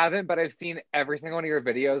 I haven't, but I've seen every single one of your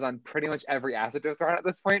videos on pretty much every aspect of Thrawn at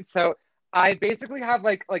this point. So I basically have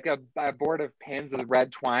like a board of pins with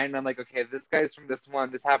red twine. And I'm like, okay, this guy's from this one,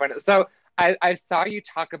 this happened. So I saw you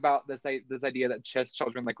talk about this idea that Chiss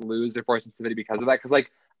children like lose their Force sensitivity because of that. Because like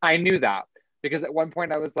I knew that, because at one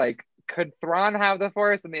point I was like, could Thrawn have the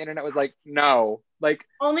Force? And the internet was like, no, like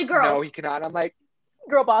only girls. No, he cannot. I'm like,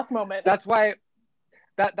 girl boss moment. That's why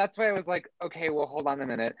I was like, okay, well, hold on a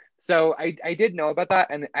minute. So I did know about that,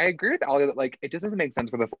 and I agree with Ollie that like it just doesn't make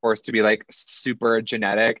sense for the Force to be like super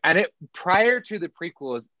genetic. And it prior to the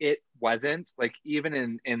prequels, it wasn't, like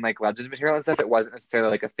even in like Legends material and stuff, it wasn't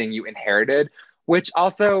necessarily like a thing you inherited. Which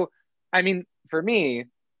also, I mean, for me,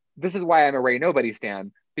 this is why I'm a Rey Nobody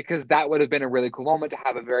stan, because that would have been a really cool moment to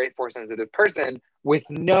have a very Force sensitive person with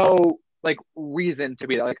no like reason to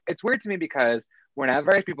be that. Like it's weird to me because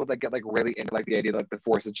whenever I have people that get like really into like the idea that like, the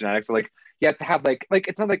Force is genetics, so like you have to have like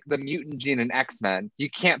it's not like the mutant gene in X-Men. You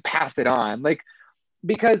can't pass it on, like,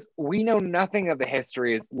 because we know nothing of the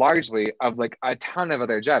histories largely of like a ton of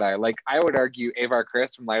other Jedi. Like I would argue Avar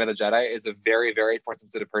Kriss from Light of the Jedi is a very, very Force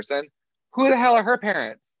sensitive person. Who the hell are her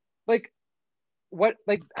parents? Like what?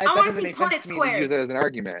 Like that doesn't make sense to me to use it as an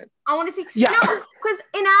argument. I want to see. Yeah. No, because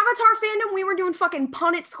in Avatar fandom, we were doing fucking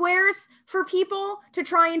Punnett squares for people to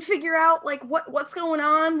try and figure out like what's going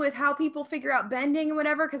on with how people figure out bending and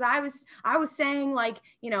whatever. Because I was saying like,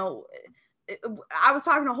 you know, I was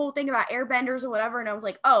talking a whole thing about airbenders or whatever, and I was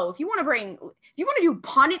like, oh, if you want to do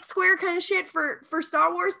Punnett square kind of shit for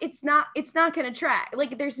Star Wars, it's not gonna track.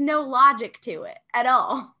 Like there's no logic to it at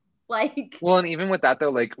all. Like, well, and even with that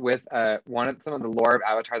though, like with some of the lore of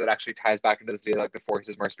Avatar that actually ties back into this idea like the Force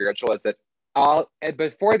is more spiritual, is that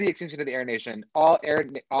before the extinction of the Air Nation, all air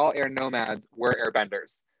nomads were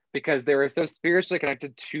airbenders because they were so spiritually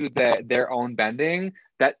connected to their own bending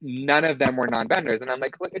that none of them were non-benders. And I'm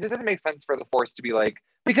like, look, it just doesn't make sense for the Force to be like,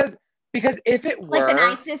 because if it were like the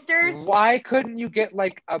Night Sisters, why couldn't you get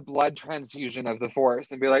like a blood transfusion of the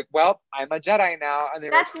Force and be like, well, I'm a Jedi now, and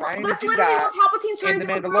that's literally what Palpatine's trying to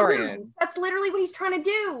do with Grogu. That's literally what he's trying to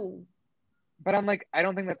do. But I'm like, I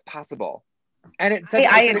don't think that's possible. And it says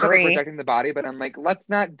I agree. Protecting the body, but I'm like,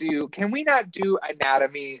 can we not do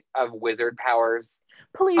anatomy of wizard powers?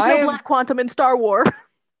 Please no Black Quantum in Star Wars.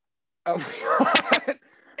 Oh,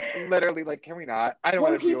 literally, like, can we not? I don't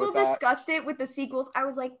want to deal with that. When people discussed it with the sequels, I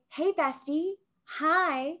was like, hey, bestie,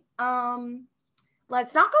 hi,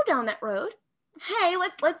 let's not go down that road. Hey,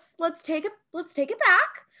 let's take it back.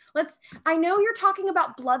 I know you're talking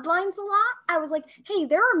about bloodlines a lot. I was like, hey,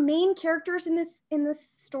 there are main characters in this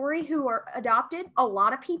story who are adopted, a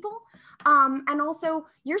lot of people. And also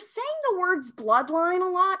you're saying the words bloodline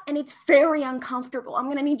a lot and it's very uncomfortable. I'm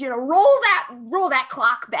gonna need you to roll that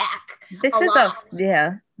clock back.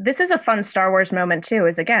 This is a fun Star Wars moment too,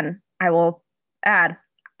 is again, I will add,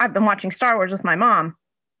 I've been watching Star Wars with my mom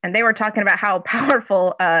and they were talking about how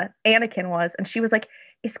powerful Anakin was. And she was like,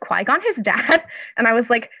 is Qui-Gon his dad? And I was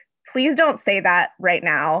like, please don't say that right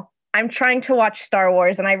now. I'm trying to watch Star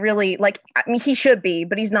Wars and I really he should be,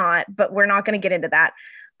 but he's not, but we're not going to get into that.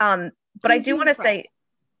 But I do want to say,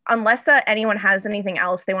 unless anyone has anything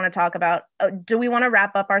else they want to talk about, do we want to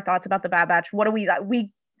wrap up our thoughts about the Bad Batch? What do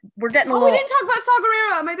we're getting a little... we didn't talk about Saw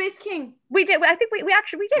Gerrera, my base king. We did. I think we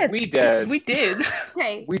actually did. We did. We did.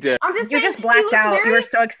 Okay. We did. I'm just saying, you just blacked out. You were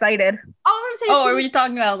so excited. All I'm gonna say are we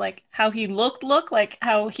talking about like how he looked like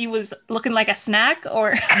how he was looking like a snack,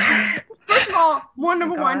 or first of all,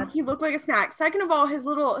 number one, he looked like a snack. Second of all, his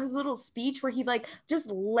little speech where he like just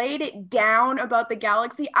laid it down about the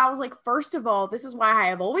galaxy. I was like, first of all, this is why I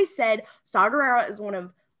have always said Saw Gerrera is one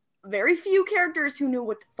of very few characters who knew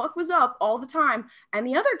what the fuck was up all the time. And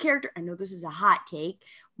the other character, I know this is a hot take,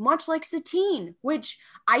 much like Satine, which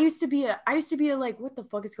I used to be like, what the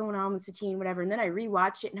fuck is going on with Satine, whatever. And then I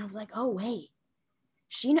rewatched it and I was like, oh wait,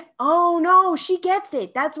 she gets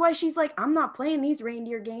it. That's why she's like, I'm not playing these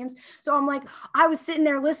reindeer games. So I'm like, I was sitting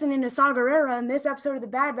there listening to Saw Gerrera in this episode of The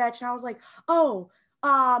Bad Batch and I was like,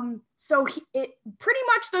 so it pretty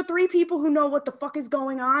much the three people who know what the fuck is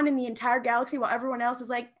going on in the entire galaxy while everyone else is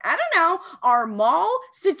like, I don't know, are Maul,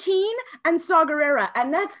 Satine, and Saw Gerrera,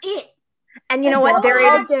 and that's it. And you know what? They're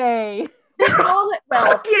all gay. Well,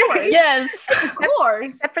 of course. Yes. Of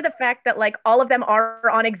course. Except for the fact that like all of them are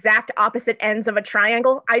on exact opposite ends of a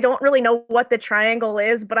triangle. I don't really know what the triangle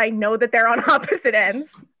is, but I know that they're on opposite ends.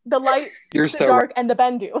 The light, the dark, and the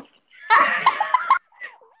Bendu.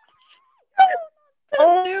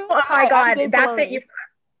 Oh my god, that's it.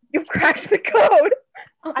 You've cracked the code.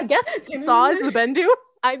 I guess Saw is the Bendu.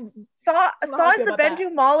 Saw is the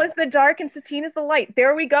Bendu, Maul is the dark, and Satine is the light.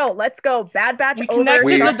 There we go. Let's go. Bad Batch we over.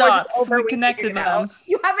 Connected the dots. We connected them.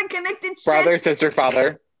 You haven't connected shit. Brother, sister,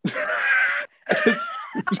 father. Not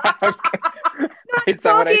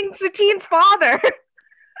talking Satine's father.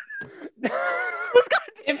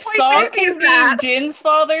 If Saw can be Jin's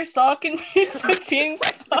father, Saw can be Satine's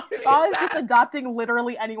father. Saw is just adopting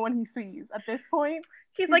literally anyone he sees at this point.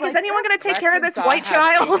 He's like, is anyone going to take care of this white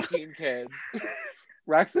child? 18 kids.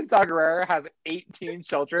 Rex and Saw Gerrera have 18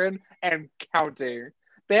 children and counting.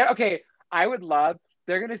 I would love,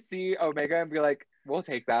 they're going to see Omega and be like, we'll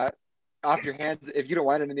take that off your hands. If you don't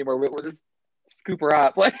want it anymore, we'll just scoop her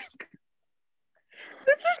up. Like,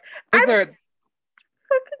 I'm fucking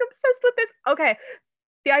obsessed with this. Okay.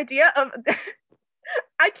 The idea of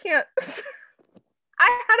I can't.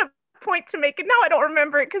 I had a point to make, and now I don't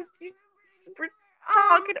remember it because we're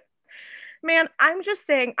talking. Man, I'm just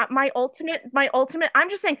saying my ultimate. I'm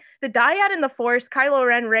just saying the dyad in the Force, Kylo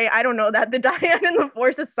Ren, Rey. I don't know that the dyad in the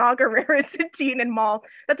Force is Saw Gerrera, Satine, and Maul.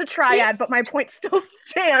 That's a triad, but my point still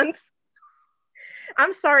stands.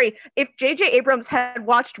 I'm sorry. If J.J. Abrams had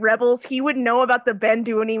watched Rebels, he would know about the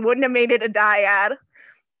Bendu, and he wouldn't have made it a dyad.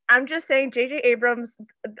 I'm just saying, J.J. Abrams,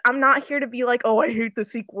 I'm not here to be like, oh, I hate the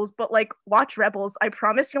sequels, but like, watch Rebels. I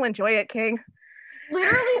promise you'll enjoy it, King.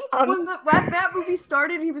 Literally, when that movie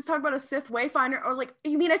started, he was talking about a Sith Wayfinder. I was like,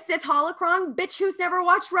 you mean a Sith holocron? Bitch who's never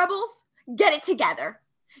watched Rebels? Get it together.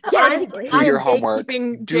 Get it together. Do your homework.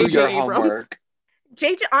 Do your homework.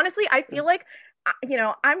 JJ, honestly, I feel like,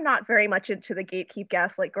 I'm not very much into the gatekeep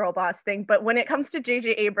gaslight girl boss thing, but when it comes to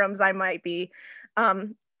J.J. Abrams, I might be.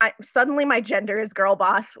 Suddenly my gender is girl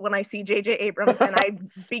boss when I see J.J. Abrams, and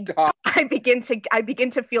I begin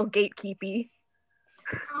to feel gatekeepy.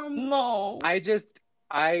 No. I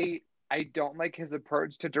I don't like his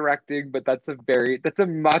approach to directing, but that's a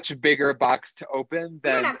much bigger box to open We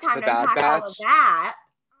than don't have time the to Bad unpack all of Batch. that.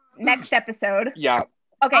 Next episode. Yeah,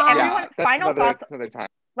 Okay, everyone, that's final thoughts. another time.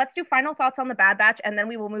 Let's do final thoughts on the Bad Batch, and then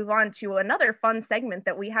we will move on to another fun segment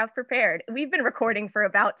that we have prepared. We've been recording for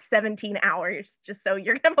about 17 hours, just so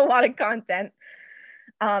you're gonna have a lot of content.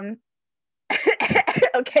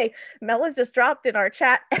 Okay, Mel has just dropped in our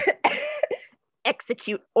chat.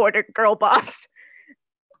 Execute order, girl boss.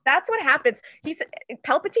 That's what happens.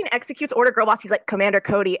 Palpatine executes order, girl boss. He's like, Commander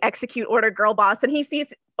Cody, execute order, girl boss. And he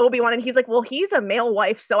sees Obi-Wan and he's like, well, he's a male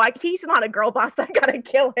wife, so he's not a girl boss. I gotta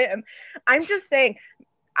kill him. I'm just saying,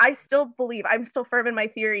 I'm still firm in my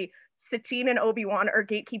theory. Satine and Obi-Wan are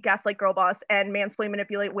gatekeep, gaslight, girl boss, and mansplain,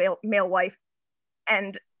 manipulate, male wife.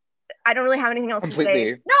 And I don't really have anything else Completely.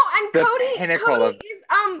 to say. No, and Cody is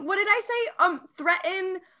what did I say?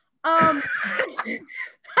 Threaten. I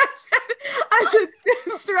said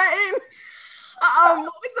threaten.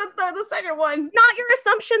 What was the second one? Not your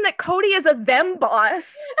assumption that Cody is a them boss.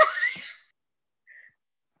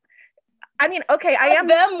 I mean, okay, I am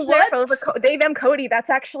them what? They, them, Cody. That's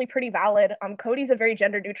actually pretty valid. Cody's a very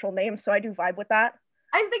gender neutral name, so I do vibe with that.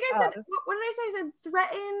 I think I said, what did I say? I said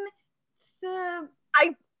threaten the...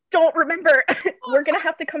 I don't remember. We're going to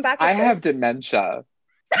have to come back with I have dementia,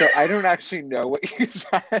 so I don't actually know what you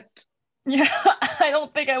said. Yeah, I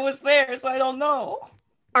don't think I was there, so I don't know.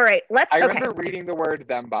 All right, I remember reading the word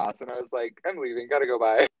them boss, and I was like, I'm leaving, gotta go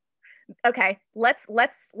by. Okay, let's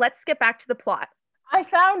get back to the plot. I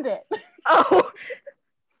found it. Oh.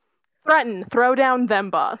 Threaten, throw down them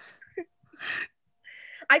boss.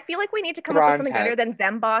 I feel like we need to come up with something better than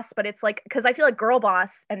them boss, but it's like, because I feel like girl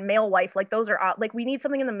boss and male wife, like those are like, we need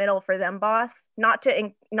something in the middle for them boss, not to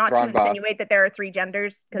insinuate that there are three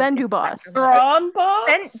genders. Bendu boss. Thrawn boss?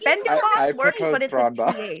 Bendu boss works, but it's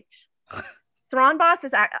a TH. Thrawn boss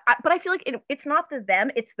is, but I feel like it's not the them,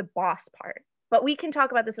 it's the boss part. But we can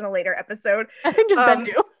talk about this in a later episode. I think just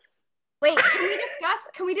Bendu. Wait,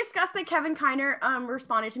 can we discuss that Kevin Kiner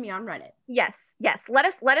responded to me on Reddit? Yes. Let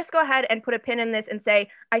us go ahead and put a pin in this and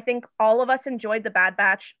say, I think all of us enjoyed the Bad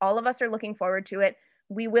Batch. All of us are looking forward to it.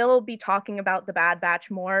 We will be talking about the Bad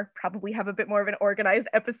Batch more, probably have a bit more of an organized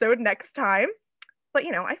episode next time. But,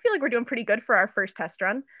 I feel like we're doing pretty good for our first test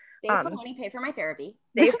run. Dave Filoni paid for my therapy.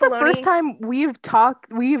 This is the first time we've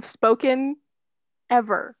spoken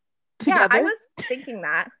ever together. Yeah, I was thinking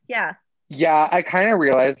that. Yeah. Yeah, I kind of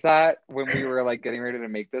realized that when we were like getting ready to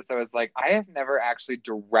make this. I was like, I have never actually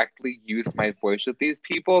directly used my voice with these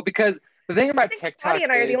people, because the thing about TikTok is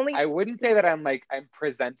I wouldn't say that I'm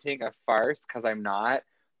presenting a farce, because I'm not,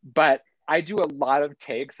 but I do a lot of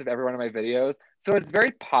takes of every one of my videos. So it's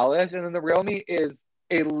very polished, and then the real me is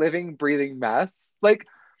a living, breathing mess. Like,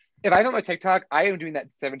 if I film a TikTok, I am doing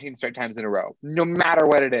that 17 straight times in a row, no matter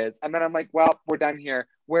what it is. And then I'm like, well, we're done here.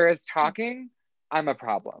 Whereas talking, I'm a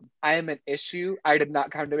problem. I am an issue. I did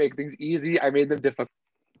not come to make things easy. I made them difficult.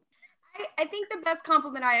 I think the best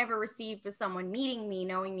compliment I ever received was someone meeting me,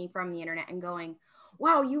 knowing me from the internet, and going,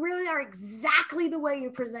 wow, you really are exactly the way you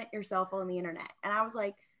present yourself on the internet. And I was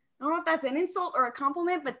like, I don't know if that's an insult or a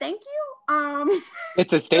compliment, but thank you.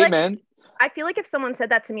 It's a statement. I feel like if someone said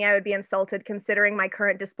that to me, I would be insulted, considering my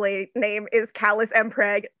current display name is Callus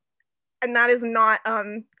Mpreg, and that is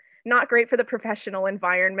not great for the professional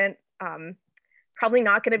environment. Probably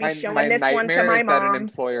not going to be showing this one to my mom. That an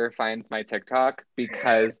employer finds my TikTok,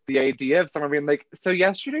 because the idea of someone being like, so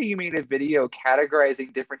yesterday you made a video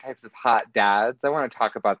categorizing different types of hot dads. I want to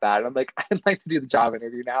talk about that. And I'm like, I'd like to do the job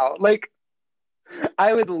interview now. Like,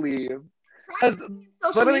 I would leave. Because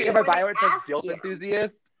literally in my bio it says DILF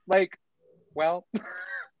enthusiast. Like, well.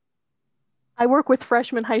 I work with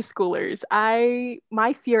freshman high schoolers.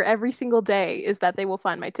 My fear every single day is that they will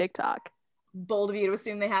find my TikTok. Bold of you to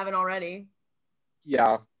assume they haven't already.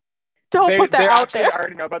 Yeah. Don't put that out there. They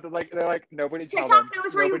already know about they're like, nobody tell them.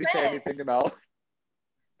 Knows where nobody say anything to Mel.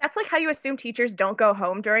 That's like how you assume teachers don't go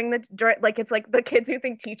home during like, it's like the kids who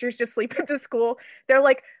think teachers just sleep at the school. They're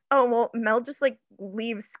like, oh, well, Mel just like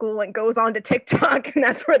leaves school and goes on to TikTok, and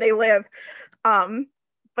that's where they live.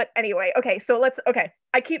 But anyway, okay,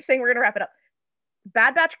 I keep saying we're gonna wrap it up.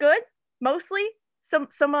 Bad Batch good, mostly. Some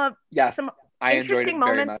I interesting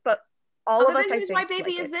moments, but all of us, I think, Why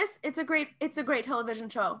Baby Is This? It's a great television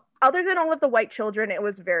show. Other than all of the white children, it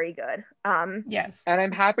was very good. Yes. And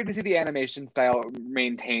I'm happy to see the animation style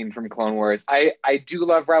maintained from Clone Wars. I do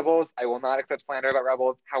love Rebels. I will not accept slander about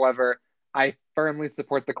Rebels. However, I firmly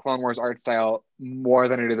support the Clone Wars art style more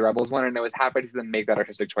than I do the Rebels one, and I was happy to see them make that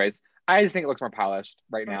artistic choice. I just think it looks more polished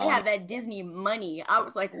right now. Yeah, that Disney money. I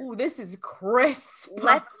was like, ooh, this is crisp.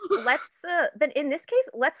 Let's then in this case,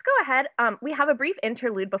 let's go ahead. We have a brief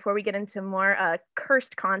interlude before we get into more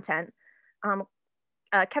cursed content.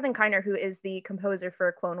 Kevin Kiner, who is the composer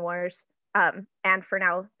for Clone Wars, and for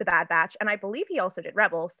now The Bad Batch, and I believe he also did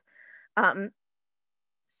Rebels.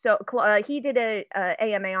 So he did a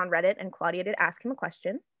AMA on Reddit, and Claudia did ask him a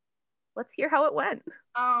question. Let's hear how it went.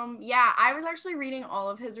 Yeah, I was actually reading all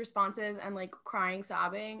of his responses and like crying,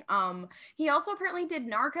 sobbing. He also apparently did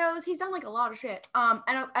Narcos. He's done like a lot of shit.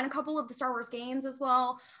 And a couple of the Star Wars games as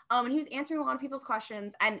well. And he was answering a lot of people's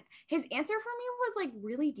questions, and his answer for me was like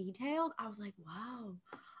really detailed. I was like,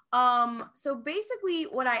 wow. So basically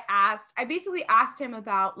I basically asked him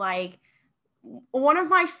about like one of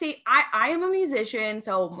my I am a musician,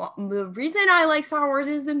 so the reason I like Star Wars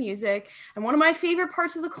is the music, and one of my favorite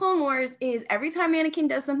parts of the Clone Wars is every time Anakin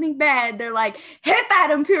does something bad, they're like, hit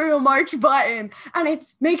that Imperial March button, and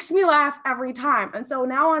it makes me laugh every time. And so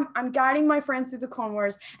now I'm guiding my friends through the Clone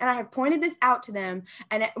Wars, and I have pointed this out to them,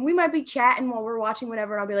 and we might be chatting while we're watching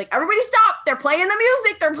whatever, and I'll be like, everybody stop, they're playing the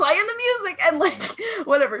music, and like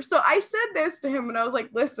whatever. So I said this to him, and I was like,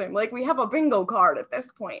 listen, like we have a bingo card at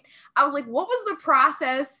this point. I was like, what was the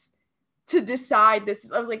process to decide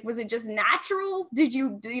this? I was like, was it just natural? Did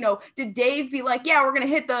did Dave be like, yeah, we're gonna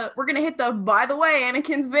hit the by the way,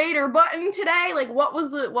 Anakin's Vader button today? Like, what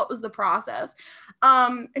was the process?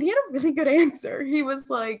 And he had a really good answer. He was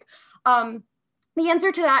like, the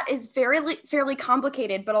answer to that is fairly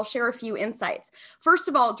complicated, but I'll share a few insights. First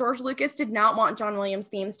of all, George Lucas did not want John Williams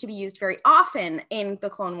themes to be used very often in the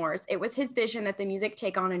Clone Wars. It was his vision that the music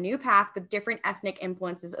take on a new path with different ethnic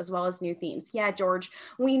influences as well as new themes. Yeah, George,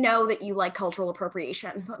 we know that you like cultural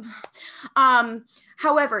appropriation.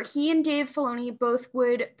 However, he and Dave Filoni both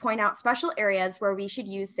would point out special areas where we should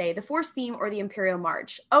use, say, the Force theme or the Imperial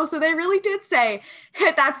March. Oh, so they really did say,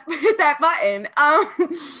 hit that button.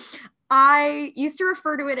 I used to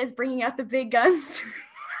refer to it as bringing out the big guns. This is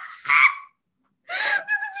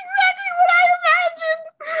exactly what I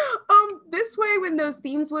imagined. This way, when those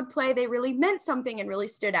themes would play, they really meant something and really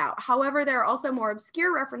stood out. However, there are also more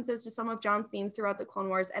obscure references to some of John's themes throughout the Clone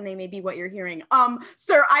Wars, and they may be what you're hearing.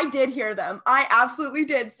 Sir, I did hear them. I absolutely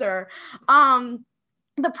did, sir.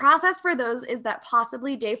 The process for those is that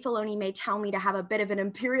possibly Dave Filoni may tell me to have a bit of an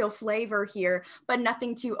Imperial flavor here, but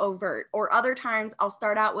nothing too overt. Or other times I'll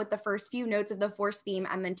start out with the first few notes of the Force theme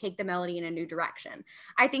and then take the melody in a new direction.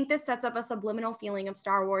 I think this sets up a subliminal feeling of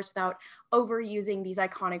Star Wars without overusing these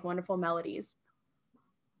iconic, wonderful melodies.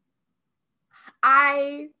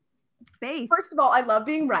 First of all, I love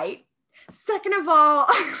being right. Second of all,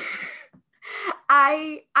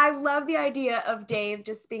 I love the idea of Dave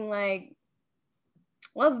just being like,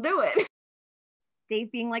 let's do it.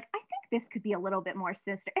 Dave being like, I think this could be a little bit more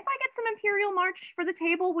sinister. If I get some Imperial March for the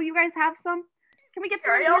table, will you guys have some? Can we get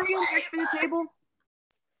some Imperial March for the table?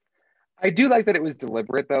 I do like that it was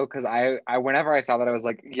deliberate though, because I whenever I saw that, I was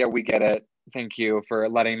like, yeah, we get it. Thank you for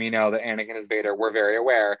letting me know that Anakin is Vader. We're very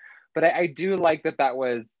aware. But I do like that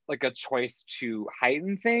was like a choice to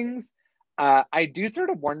heighten things. I do sort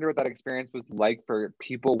of wonder what that experience was like for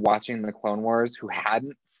people watching the Clone Wars who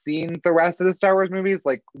hadn't seen the rest of the Star Wars movies.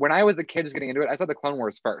 Like when I was a kid just getting into it, I saw the Clone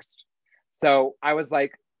Wars first. So I was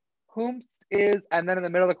like, whom is, and then in the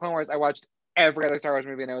middle of the Clone Wars, I watched every other Star Wars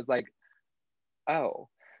movie and I was like, oh.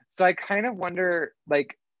 So I kind of wonder,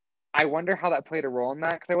 like, I wonder how that played a role in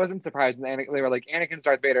that, because I wasn't surprised when they were like, Anakin's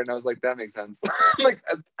Darth Vader, and I was like, that makes sense. Like,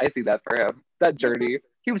 I see that for him. That journey.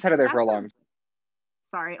 He was headed there for a long time.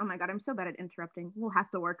 Sorry, oh my god, I'm so bad at interrupting. We'll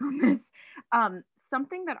have to work on this.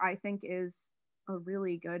 Something that I think is a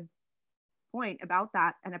really good point about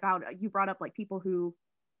that, and about, you brought up like people who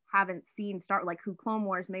haven't seen who Clone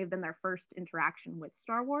Wars may have been their first interaction with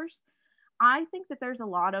Star Wars. I think that there's a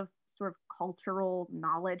lot of sort of cultural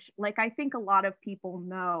knowledge. Like, I think a lot of people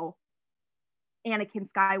know Anakin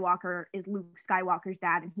Skywalker is Luke Skywalker's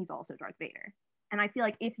dad, and he's also Darth Vader. And I feel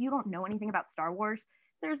like if you don't know anything about Star Wars,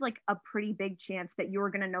 there's like a pretty big chance that you're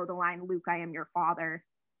going to know the line, Luke, I am your father.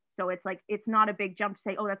 So it's like, it's not a big jump to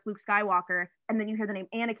say, oh, that's Luke Skywalker. And then you hear the name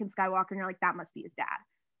Anakin Skywalker and you're like, that must be his dad.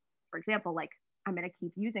 For example, like, I'm going to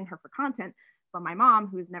keep using her for content, but my mom,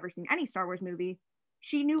 who has never seen any Star Wars movie,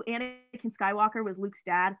 she knew Anakin Skywalker was Luke's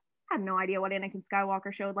dad. Had no idea what Anakin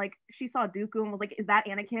Skywalker showed. Like, she saw Dooku and was like, is that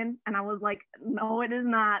Anakin? And I was like, no, it is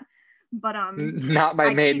not. But not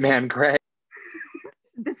my main man, Craig.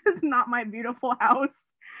 This is not my beautiful house.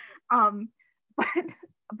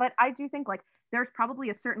 But I do think, like, there's probably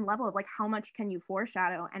a certain level of like how much can you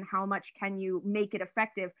foreshadow and how much can you make it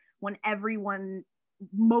effective when everyone,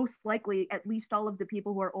 most likely at least all of the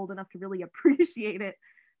people who are old enough to really appreciate it.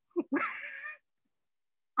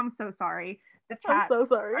 I'm so sorry. The chat, I'm so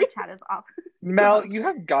sorry. Our chat is off. Mel, you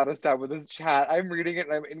have got to stop with this chat. I'm reading it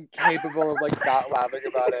and I'm incapable of like not laughing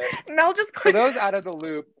about it. Mel just For those out of the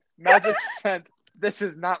loop, Mel just sent, "This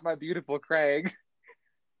is not my beautiful Craig."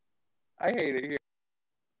 I hate it here.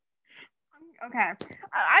 Okay.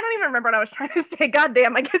 I don't even remember what I was trying to say. God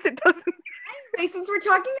damn, I guess it doesn't. Anyway, since we're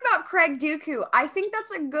talking about Craig Dooku, I think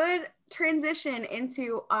that's a good transition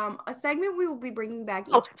into a segment we will be bringing back.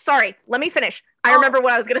 Oh, sorry. Let me finish. I remember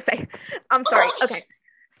what I was going to say. I'm sorry. Okay.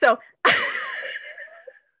 So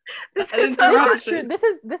this is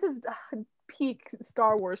peak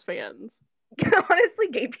Star Wars fans. Honestly,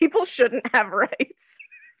 gay people shouldn't have rights.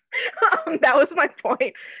 That was my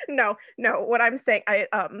point. No. What I'm saying,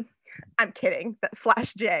 I'm kidding.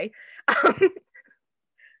 /J.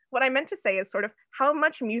 What I meant to say is sort of how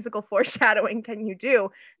much musical foreshadowing can you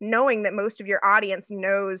do, knowing that most of your audience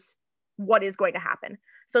knows what is going to happen.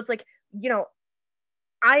 So it's like,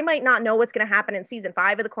 I might not know what's going to happen in season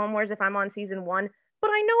 5 of the Clone Wars if I'm on season 1, but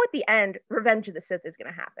I know at the end, Revenge of the Sith is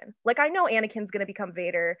going to happen. Like, I know Anakin's going to become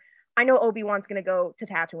Vader. I know Obi-Wan's going to go to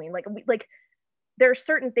Tatooine. Like there are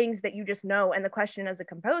certain things that you just know. And the question as a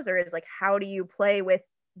composer is like, how do you play with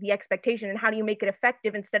the expectation and how do you make it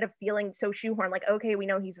effective instead of feeling so shoehorned, like, okay, we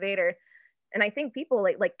know he's Vader. And I think people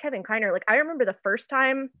like Kevin Kiner, like I remember the first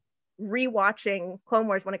time rewatching Clone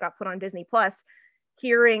Wars when it got put on Disney Plus,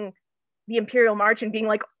 hearing the Imperial March and being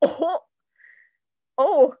like,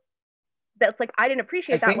 oh, that's like, I didn't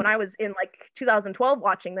appreciate that when I was in like 2012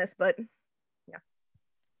 watching this, but yeah.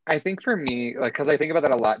 I think for me, like, because I think about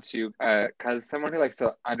that a lot too, because someone who likes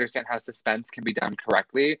to understand how suspense can be done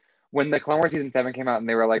correctly, when the Clone Wars season 7 came out and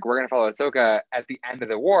they were like, we're going to follow Ahsoka at the end of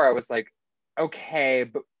the war, I was like, okay,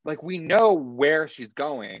 but like, we know where she's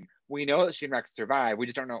going. We know that she and Rex survive. We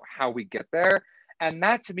just don't know how we get there. And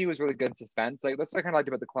that to me was really good suspense. Like, that's what I kind of liked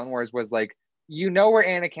about the Clone Wars was like, where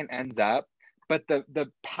Anakin ends up, but the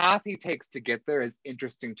path he takes to get there is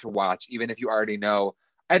interesting to watch, even if you already know.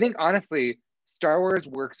 I think honestly, Star Wars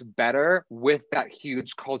works better with that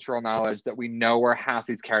huge cultural knowledge that we know where half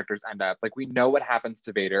these characters end up. Like, we know what happens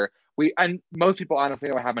to Vader. And most people honestly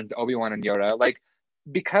know what happens to Obi-Wan and Yoda. Like,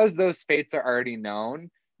 because those fates are already known,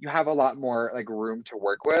 you have a lot more like room to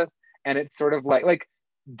work with. And it's sort of like,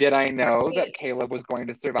 did I know that Caleb was going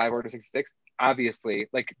to survive Order 66? Obviously,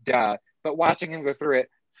 like, duh. But watching him go through it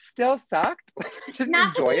still sucked. I didn't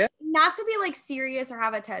enjoy it. Not to be like serious or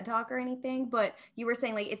have a TED talk or anything, but you were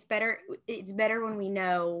saying like it's better when we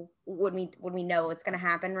know what's gonna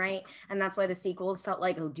happen, right? And that's why the sequels felt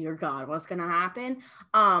like, oh dear God, what's gonna happen?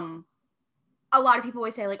 A lot of people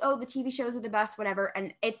always say like, oh, the TV shows are the best, whatever.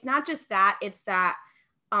 And it's not just that, it's that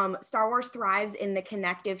Star Wars thrives in the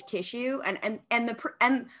connective tissue, and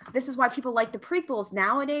this is why people like the prequels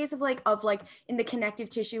nowadays of like in the connective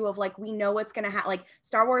tissue of like, we know what's gonna happen. Like,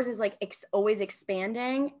 Star Wars is like always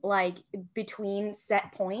expanding like between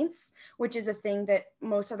set points, which is a thing that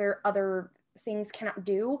most other things cannot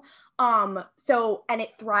do. So, and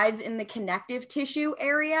it thrives in the connective tissue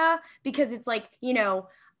area because it's like,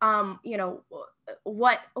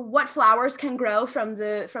 what flowers can grow from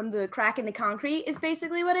the crack in the concrete is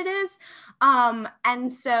basically what it is.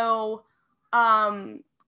 And so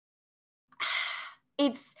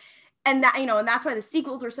it's, and that, and that's why the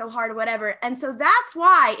sequels are so hard or whatever. And so that's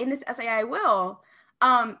why in this essay I will,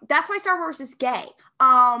 that's why Star Wars is gay.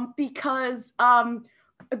 Because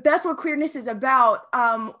that's what queerness is about,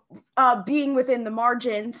 being within the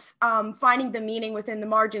margins, finding the meaning within the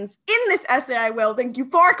margins. In this essay I will. Thank you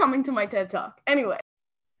for coming to my TED Talk. Anyway.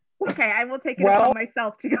 Okay, I will take it upon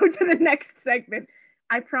myself to go to the next segment.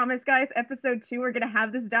 I promise, guys, episode 2, we're going to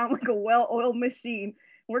have this down like a well-oiled machine.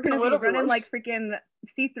 We're going to be running like freaking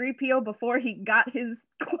C-3PO before he got his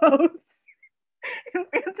clothes. In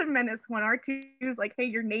Phantom Menace, when R2 is like, hey,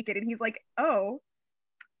 you're naked, and he's like, oh,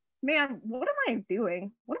 man, what am I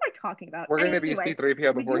doing? What am I talking about? We're going to be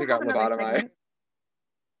C-3PO before he got lobotomized.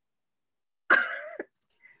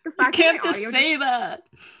 You can't just say that.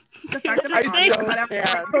 The fact that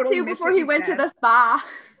I too before he went to the spa.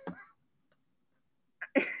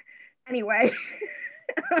 Anyway.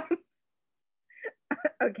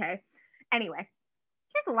 Okay. Anyway,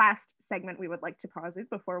 here's the last segment we would like to posit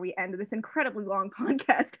before we end this incredibly long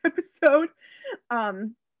podcast episode.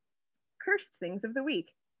 Cursed things of the week.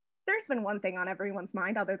 There's been one thing on everyone's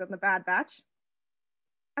mind other than the Bad Batch,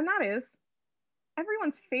 and that is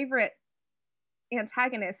everyone's favorite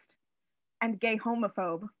antagonist and gay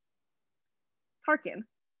homophobe, Tarkin.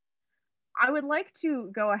 I would like to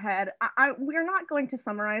go ahead. We're not going to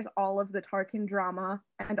summarize all of the Tarkin drama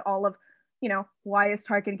and all of, why is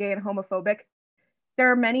Tarkin gay and homophobic.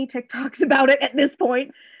 There are many TikToks about it at this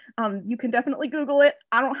point. You can definitely Google it.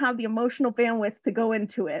 I don't have the emotional bandwidth to go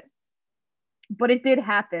into it, but it did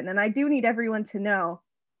happen, and I do need everyone to know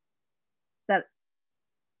that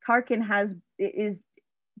Tarkin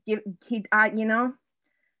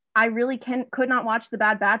I really could not watch The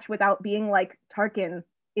Bad Batch without being like, Tarkin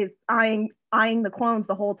is eyeing the clones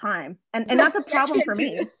the whole time, and that's a problem for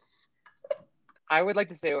me. I would like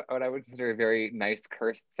to say what I would consider a very nice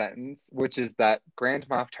cursed sentence, which is that Grand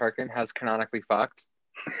Moff Tarkin has canonically fucked.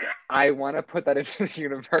 I want to put that into the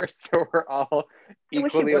universe so we're all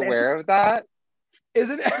equally aware of that.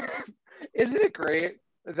 Isn't it great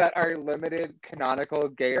that our limited canonical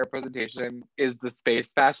gay representation is the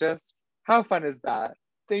space fascist? How fun is that?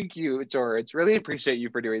 Thank you, George. Really appreciate you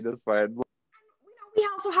for doing this one. We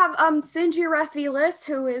also have Sinji Rathilis,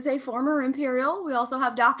 who is a former Imperial. We also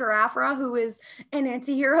have Dr. Aphra, who is an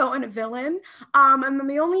anti-hero and a villain. And then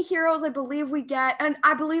the only heroes I believe we get, and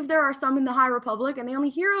I believe there are some in the High Republic, and the only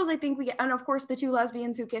heroes I think we get, and of course the two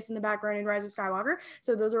lesbians who kiss in the background in Rise of Skywalker.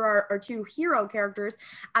 So those are our two hero characters.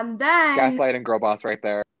 And then Gaslight and Girl Boss right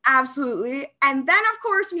there. Absolutely. And then of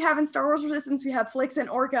course we have in Star Wars Resistance, we have Flix and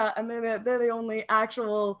Orca, and they're the only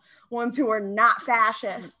actual ones who are not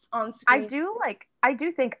fascists on screen. I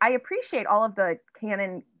do think I appreciate all of the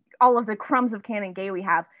crumbs of canon gay we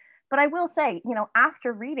have, but I will say,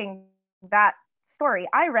 after reading that story,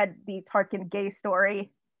 I read the Tarkin gay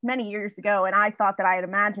story many years ago, and I thought that I had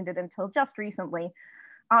imagined it until just recently.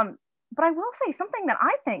 But I will say something that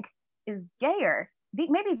I think is gayer.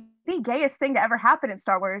 Maybe the gayest thing to ever happen in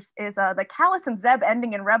Star Wars is the Kallus and Zeb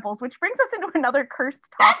ending in Rebels, which brings us into another cursed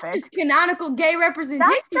topic. That's just canonical gay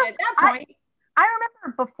representation at that point. I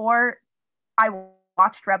remember before I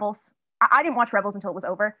watched Rebels. I didn't watch Rebels until it was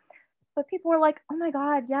over, but people were like, "Oh my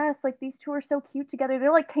god, yes! Like these two are so cute together.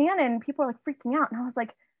 They're like canon." People are like freaking out, and I was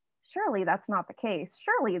like, "Surely that's not the case.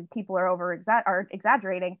 Surely people are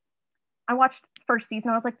exaggerating." I watched first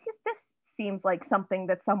season. I was like, "This seems like something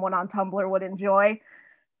that someone on Tumblr would enjoy."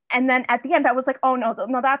 And then at the end, I was like, "Oh no,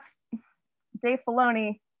 that's Dave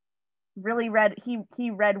Filoni really read.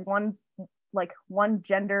 He read one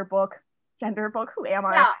gender book. Who am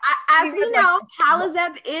I?" No, as we know,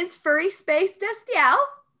 Kallazeb is furry space Destiel.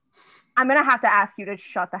 I'm gonna have to ask you to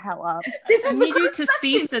shut the hell up. I need you to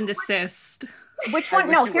cease and desist. Which one?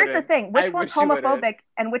 No, here's the thing. Which one's homophobic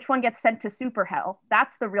and which one gets sent to super hell?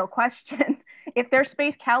 That's the real question. If they're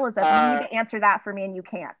space Kallazeb, you need to answer that for me, and you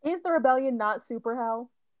can't. Is the rebellion not super hell?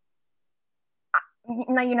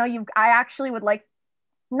 No, I actually would like.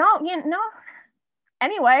 No.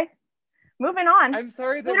 Anyway. Moving on. I'm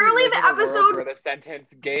sorry that literally the episode where the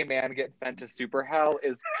sentence "gay man gets sent to super hell"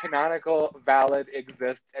 is canonical, valid,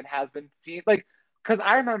 exists, and has been seen. Because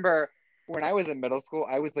I remember when I was in middle school,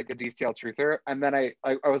 I was like a DCL truther, and then I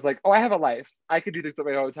was like, "Oh, I have a life. I could do this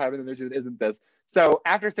all the time," and then there just isn't this. So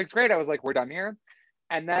after sixth grade, I was like, "We're done here."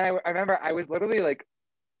 And then I remember I was literally like,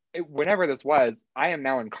 whenever this was, I am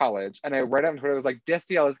now in college, and I read on Twitter, it was like,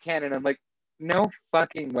 "DCL is canon." I'm like, no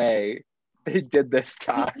fucking way. They did this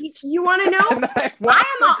to us. You want to know?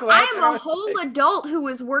 I am a whole adult who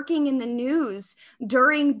was working in the news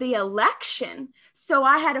during the election. So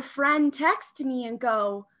I had a friend text me and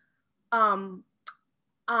go,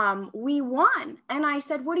 we won. And I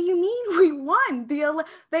said, "What do you mean we won? The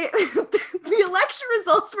election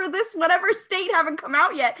results for this whatever state haven't come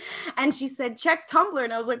out yet." And she said, "Check Tumblr."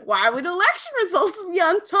 And I was like, "Why would election results be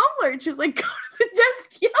on Tumblr?" And she was like, "Go to the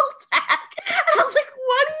Destiel tag." And I was like,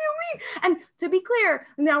 "What do you mean?" And to be clear,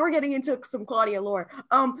 now we're getting into some Claudia lore.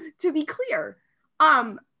 To be clear,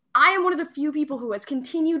 I am one of the few people who has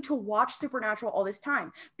continued to watch Supernatural all this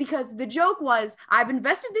time, because the joke was, I've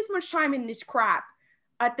invested this much time in this crap.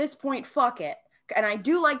 At this point, fuck it. And I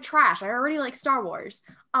do like trash. I already like Star Wars.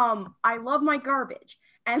 I love my garbage.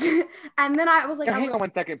 And then I was like, hang on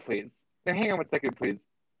one second, please.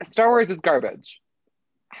 Star Wars is garbage.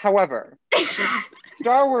 However,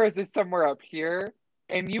 Star Wars is somewhere up here,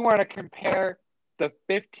 and you want to compare the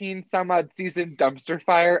 15 some odd season dumpster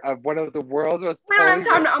fire of one of the world's most we don't have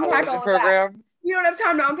time to unpack all of programs. That. You don't have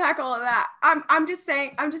time to unpack all of that. I'm just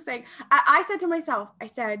saying. I said to myself,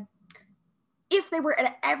 if they were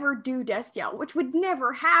to ever do Destiel, which would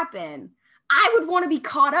never happen, I would want to be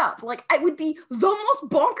caught up. Like, it would be the most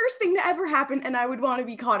bonkers thing to ever happen, and I would want to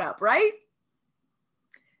be caught up, right?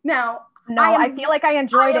 Now, no, I feel like I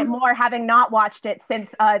enjoyed it more having not watched it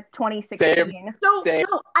since 2016. Same. No,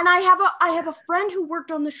 and I have a friend who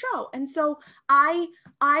worked on the show, and so I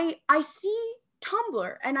see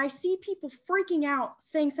Tumblr and I see people freaking out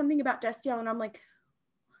saying something about Destiel, and I'm like,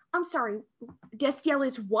 I'm sorry, Destiel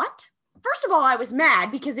is what? First of all, I was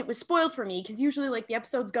mad because it was spoiled for me, because usually like the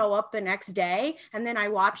episodes go up the next day and then I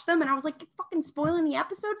watch them and I was like, you're fucking spoiling the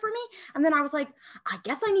episode for me. And then I was like, I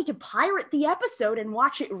guess I need to pirate the episode and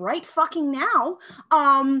watch it right fucking now.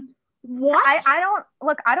 What? I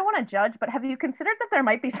don't want to judge, but have you considered that there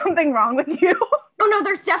might be something wrong with you? Oh no,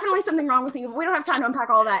 there's definitely something wrong with me. We don't have time to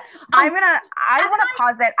unpack all that. I want to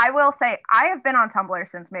pause it. I will say I have been on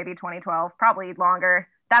Tumblr since maybe 2012, probably longer.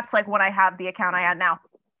 That's like when I have the account I had now.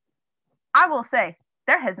 I will say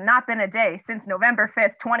there has not been a day since November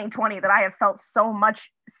 5th, 2020 that I have felt so much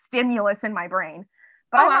stimulus in my brain.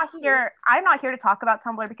 But I'm not here to talk about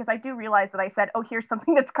Tumblr, because I do realize that I said, oh, here's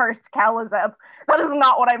something that's cursed Kalazeb. That is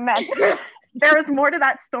not what I meant. There is more to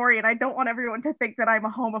that story, and I don't want everyone to think that I'm a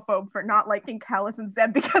homophobe for not liking Callus and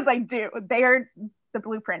Zeb, because I do. They are the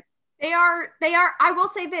blueprint. They are, I will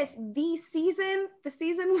say this, the season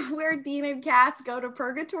where Dean and Cass go to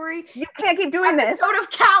purgatory. You can't keep doing this. Episode of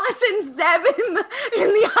Callus and Zeb in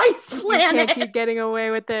the ice planet. You can't keep getting away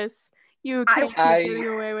with this. You can't keep getting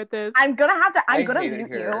away with this. I'm gonna mute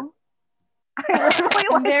you.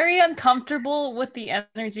 I'm very uncomfortable with the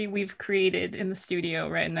energy we've created in the studio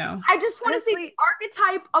right now. I just want to see the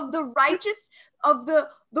archetype of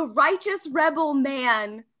the righteous rebel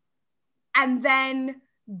man, and then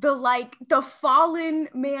the fallen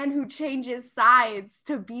man who changes sides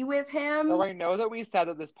to be with him. So I know that we said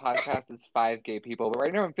that this podcast is 5 gay people, but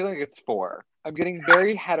right now I'm feeling like it's 4. I'm getting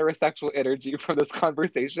very heterosexual energy from this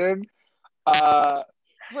conversation. Just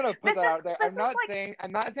want to put that out there. I'm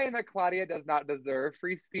not saying that Claudia does not deserve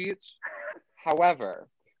free speech. However,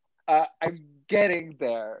 I'm getting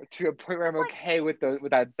there to a point where I'm okay with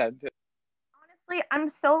that sentence. Honestly, I'm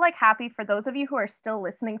so happy for those of you who are still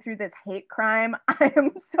listening through this hate crime. I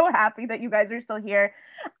am so happy that you guys are still here.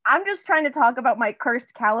 I'm just trying to talk about my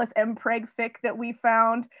cursed Callus Mpreg fic that we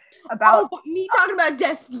found about. Oh, me talking about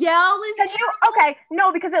Destiel is okay,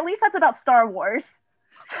 no, because at least that's about Star Wars.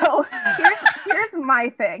 So here's my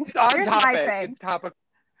thing. It's on topic. It's topic.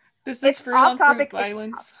 This is fruit on fruit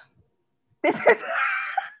violence. This is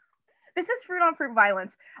fruit on fruit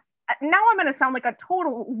violence. Now I'm going to sound like a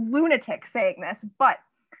total lunatic saying this, but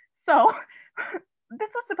so this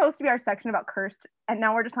was supposed to be our section about cursed, and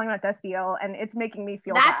now we're just talking about Destiel, and it's making me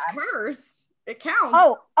feel That's bad. Cursed. It counts.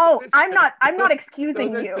 Oh, I'm not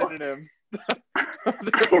excusing those you. Are synonyms. Those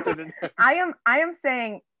are synonyms. I am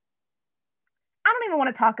saying, I don't even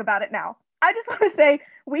want to talk about it now. I just want to say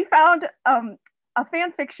we found a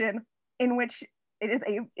fan fiction in which it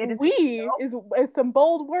is some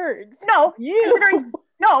bold words. No, you.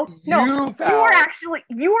 No.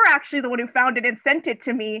 You were actually the one who found it and sent it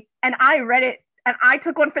to me, and I read it, and I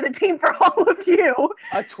took one for the team for all of you.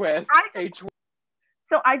 A twist.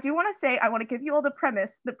 So I do want to say, I want to give you all the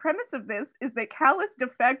premise. The premise of this is that Callus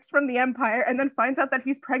defects from the Empire and then finds out that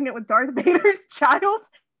he's pregnant with Darth Vader's child.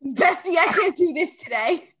 Bessie, I can't do this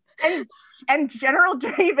today. And General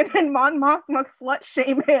Draven and Mon Mothma slut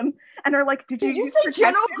shame him and are like, did you say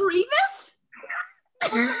General Grievous?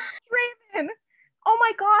 Draven. Oh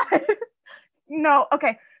my god. No,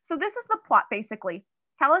 okay. So this is the plot, basically.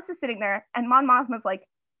 Callus is sitting there and Mon Mothma's like,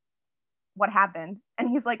 what happened? And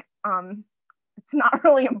he's like, it's not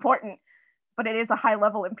really important, but it is a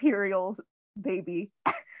high-level Imperial baby.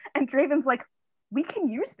 And Draven's like, we can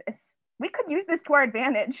use this. We could use this to our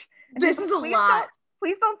advantage. And this is a lot.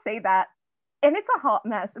 Please don't say that. And it's a hot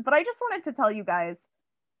mess. But I just wanted to tell you guys,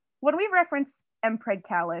 when we reference Mpreg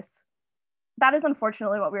Callus, that is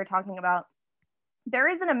unfortunately what we were talking about. There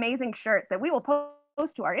is an amazing shirt that we will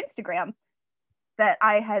post to our Instagram that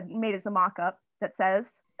I had made as a mock-up that says,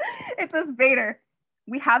 it says, Vader,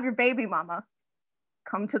 we have your baby mama.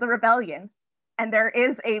 Come to the rebellion. And there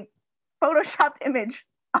is a photoshopped image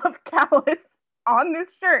of Callus on this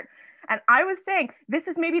shirt. And I was saying, this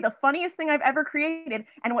is maybe the funniest thing I've ever created.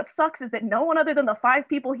 And what sucks is that no one other than the 5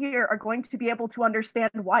 people here are going to be able to understand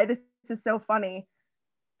why this is so funny.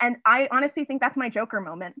 And I honestly think that's my Joker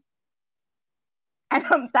moment.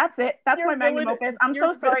 And that's it. That's my magnum opus. I'm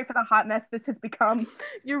so sorry for the hot mess this has become.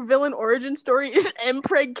 Your villain origin story is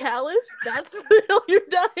Mpreg Callus? That's the hill you're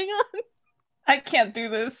dying on? I can't do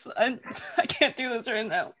this. I can't do this right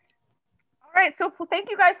now. All right, so thank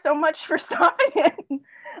you guys so much for stopping in.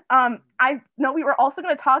 I know we were also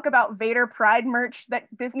going to talk about Vader Pride merch that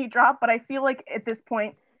Disney dropped, but I feel like at this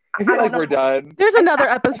point, I feel like we're done. There's another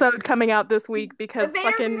episode coming out this week because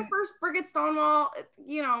the first Brick at Stonewall,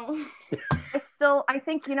 you know. I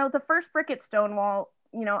think, the first Brick at Stonewall,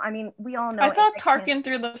 you know, I mean, we all know. I thought Tarkin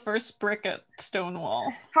threw the first brick at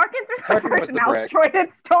Stonewall. Tarkin threw the first mouse droid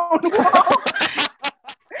at Stonewall.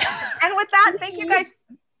 And with that,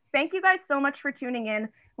 thank you guys so much for tuning in.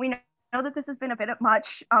 We know that this has been a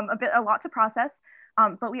lot to process,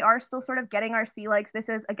 but we are still sort of getting our sea legs. This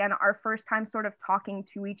is, again, our first time sort of talking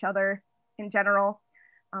to each other in general.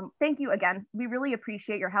 Thank you again. We really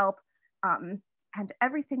appreciate your help and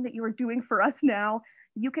everything that you are doing for us now.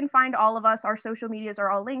 You can find all of us. Our social medias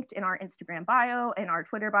are all linked in our Instagram bio and our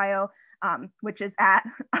Twitter bio, which is at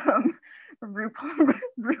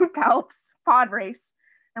RuPaul's Pod Race.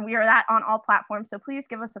 And we are that on all platforms. So please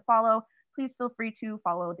give us a follow. Please feel free to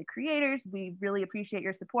follow the creators. We really appreciate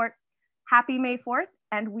your support. Happy May 4th,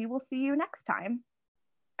 and we will see you next time.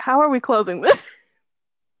 How are we closing this?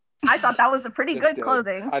 I thought that was a pretty good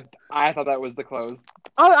closing. I thought that was the close.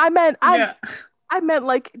 Oh, I meant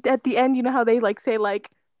like at the end, you know how they like say like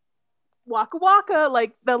waka waka,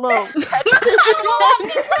 like the little I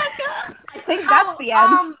think that's the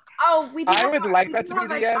end. I would like that to be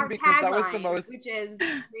the end because that was the most. Which is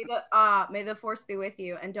may the force be with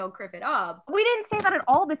you and don't criff it up. We didn't say that at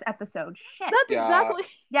all this episode. Shit. That's exactly.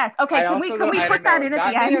 Yes. Okay. Can we put that in at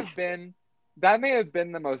the end? That may have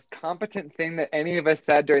been the most competent thing that any of us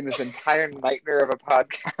said during this entire nightmare of a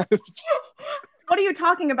podcast. What are you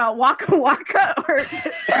talking about? Waka waka or?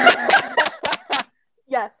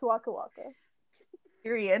 Yes, waka waka.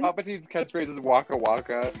 Period. Palpatine's catchphrase is waka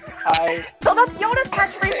waka. So that's Yoda's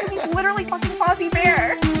catchphrase because he's literally fucking Fozzie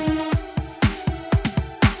Bear.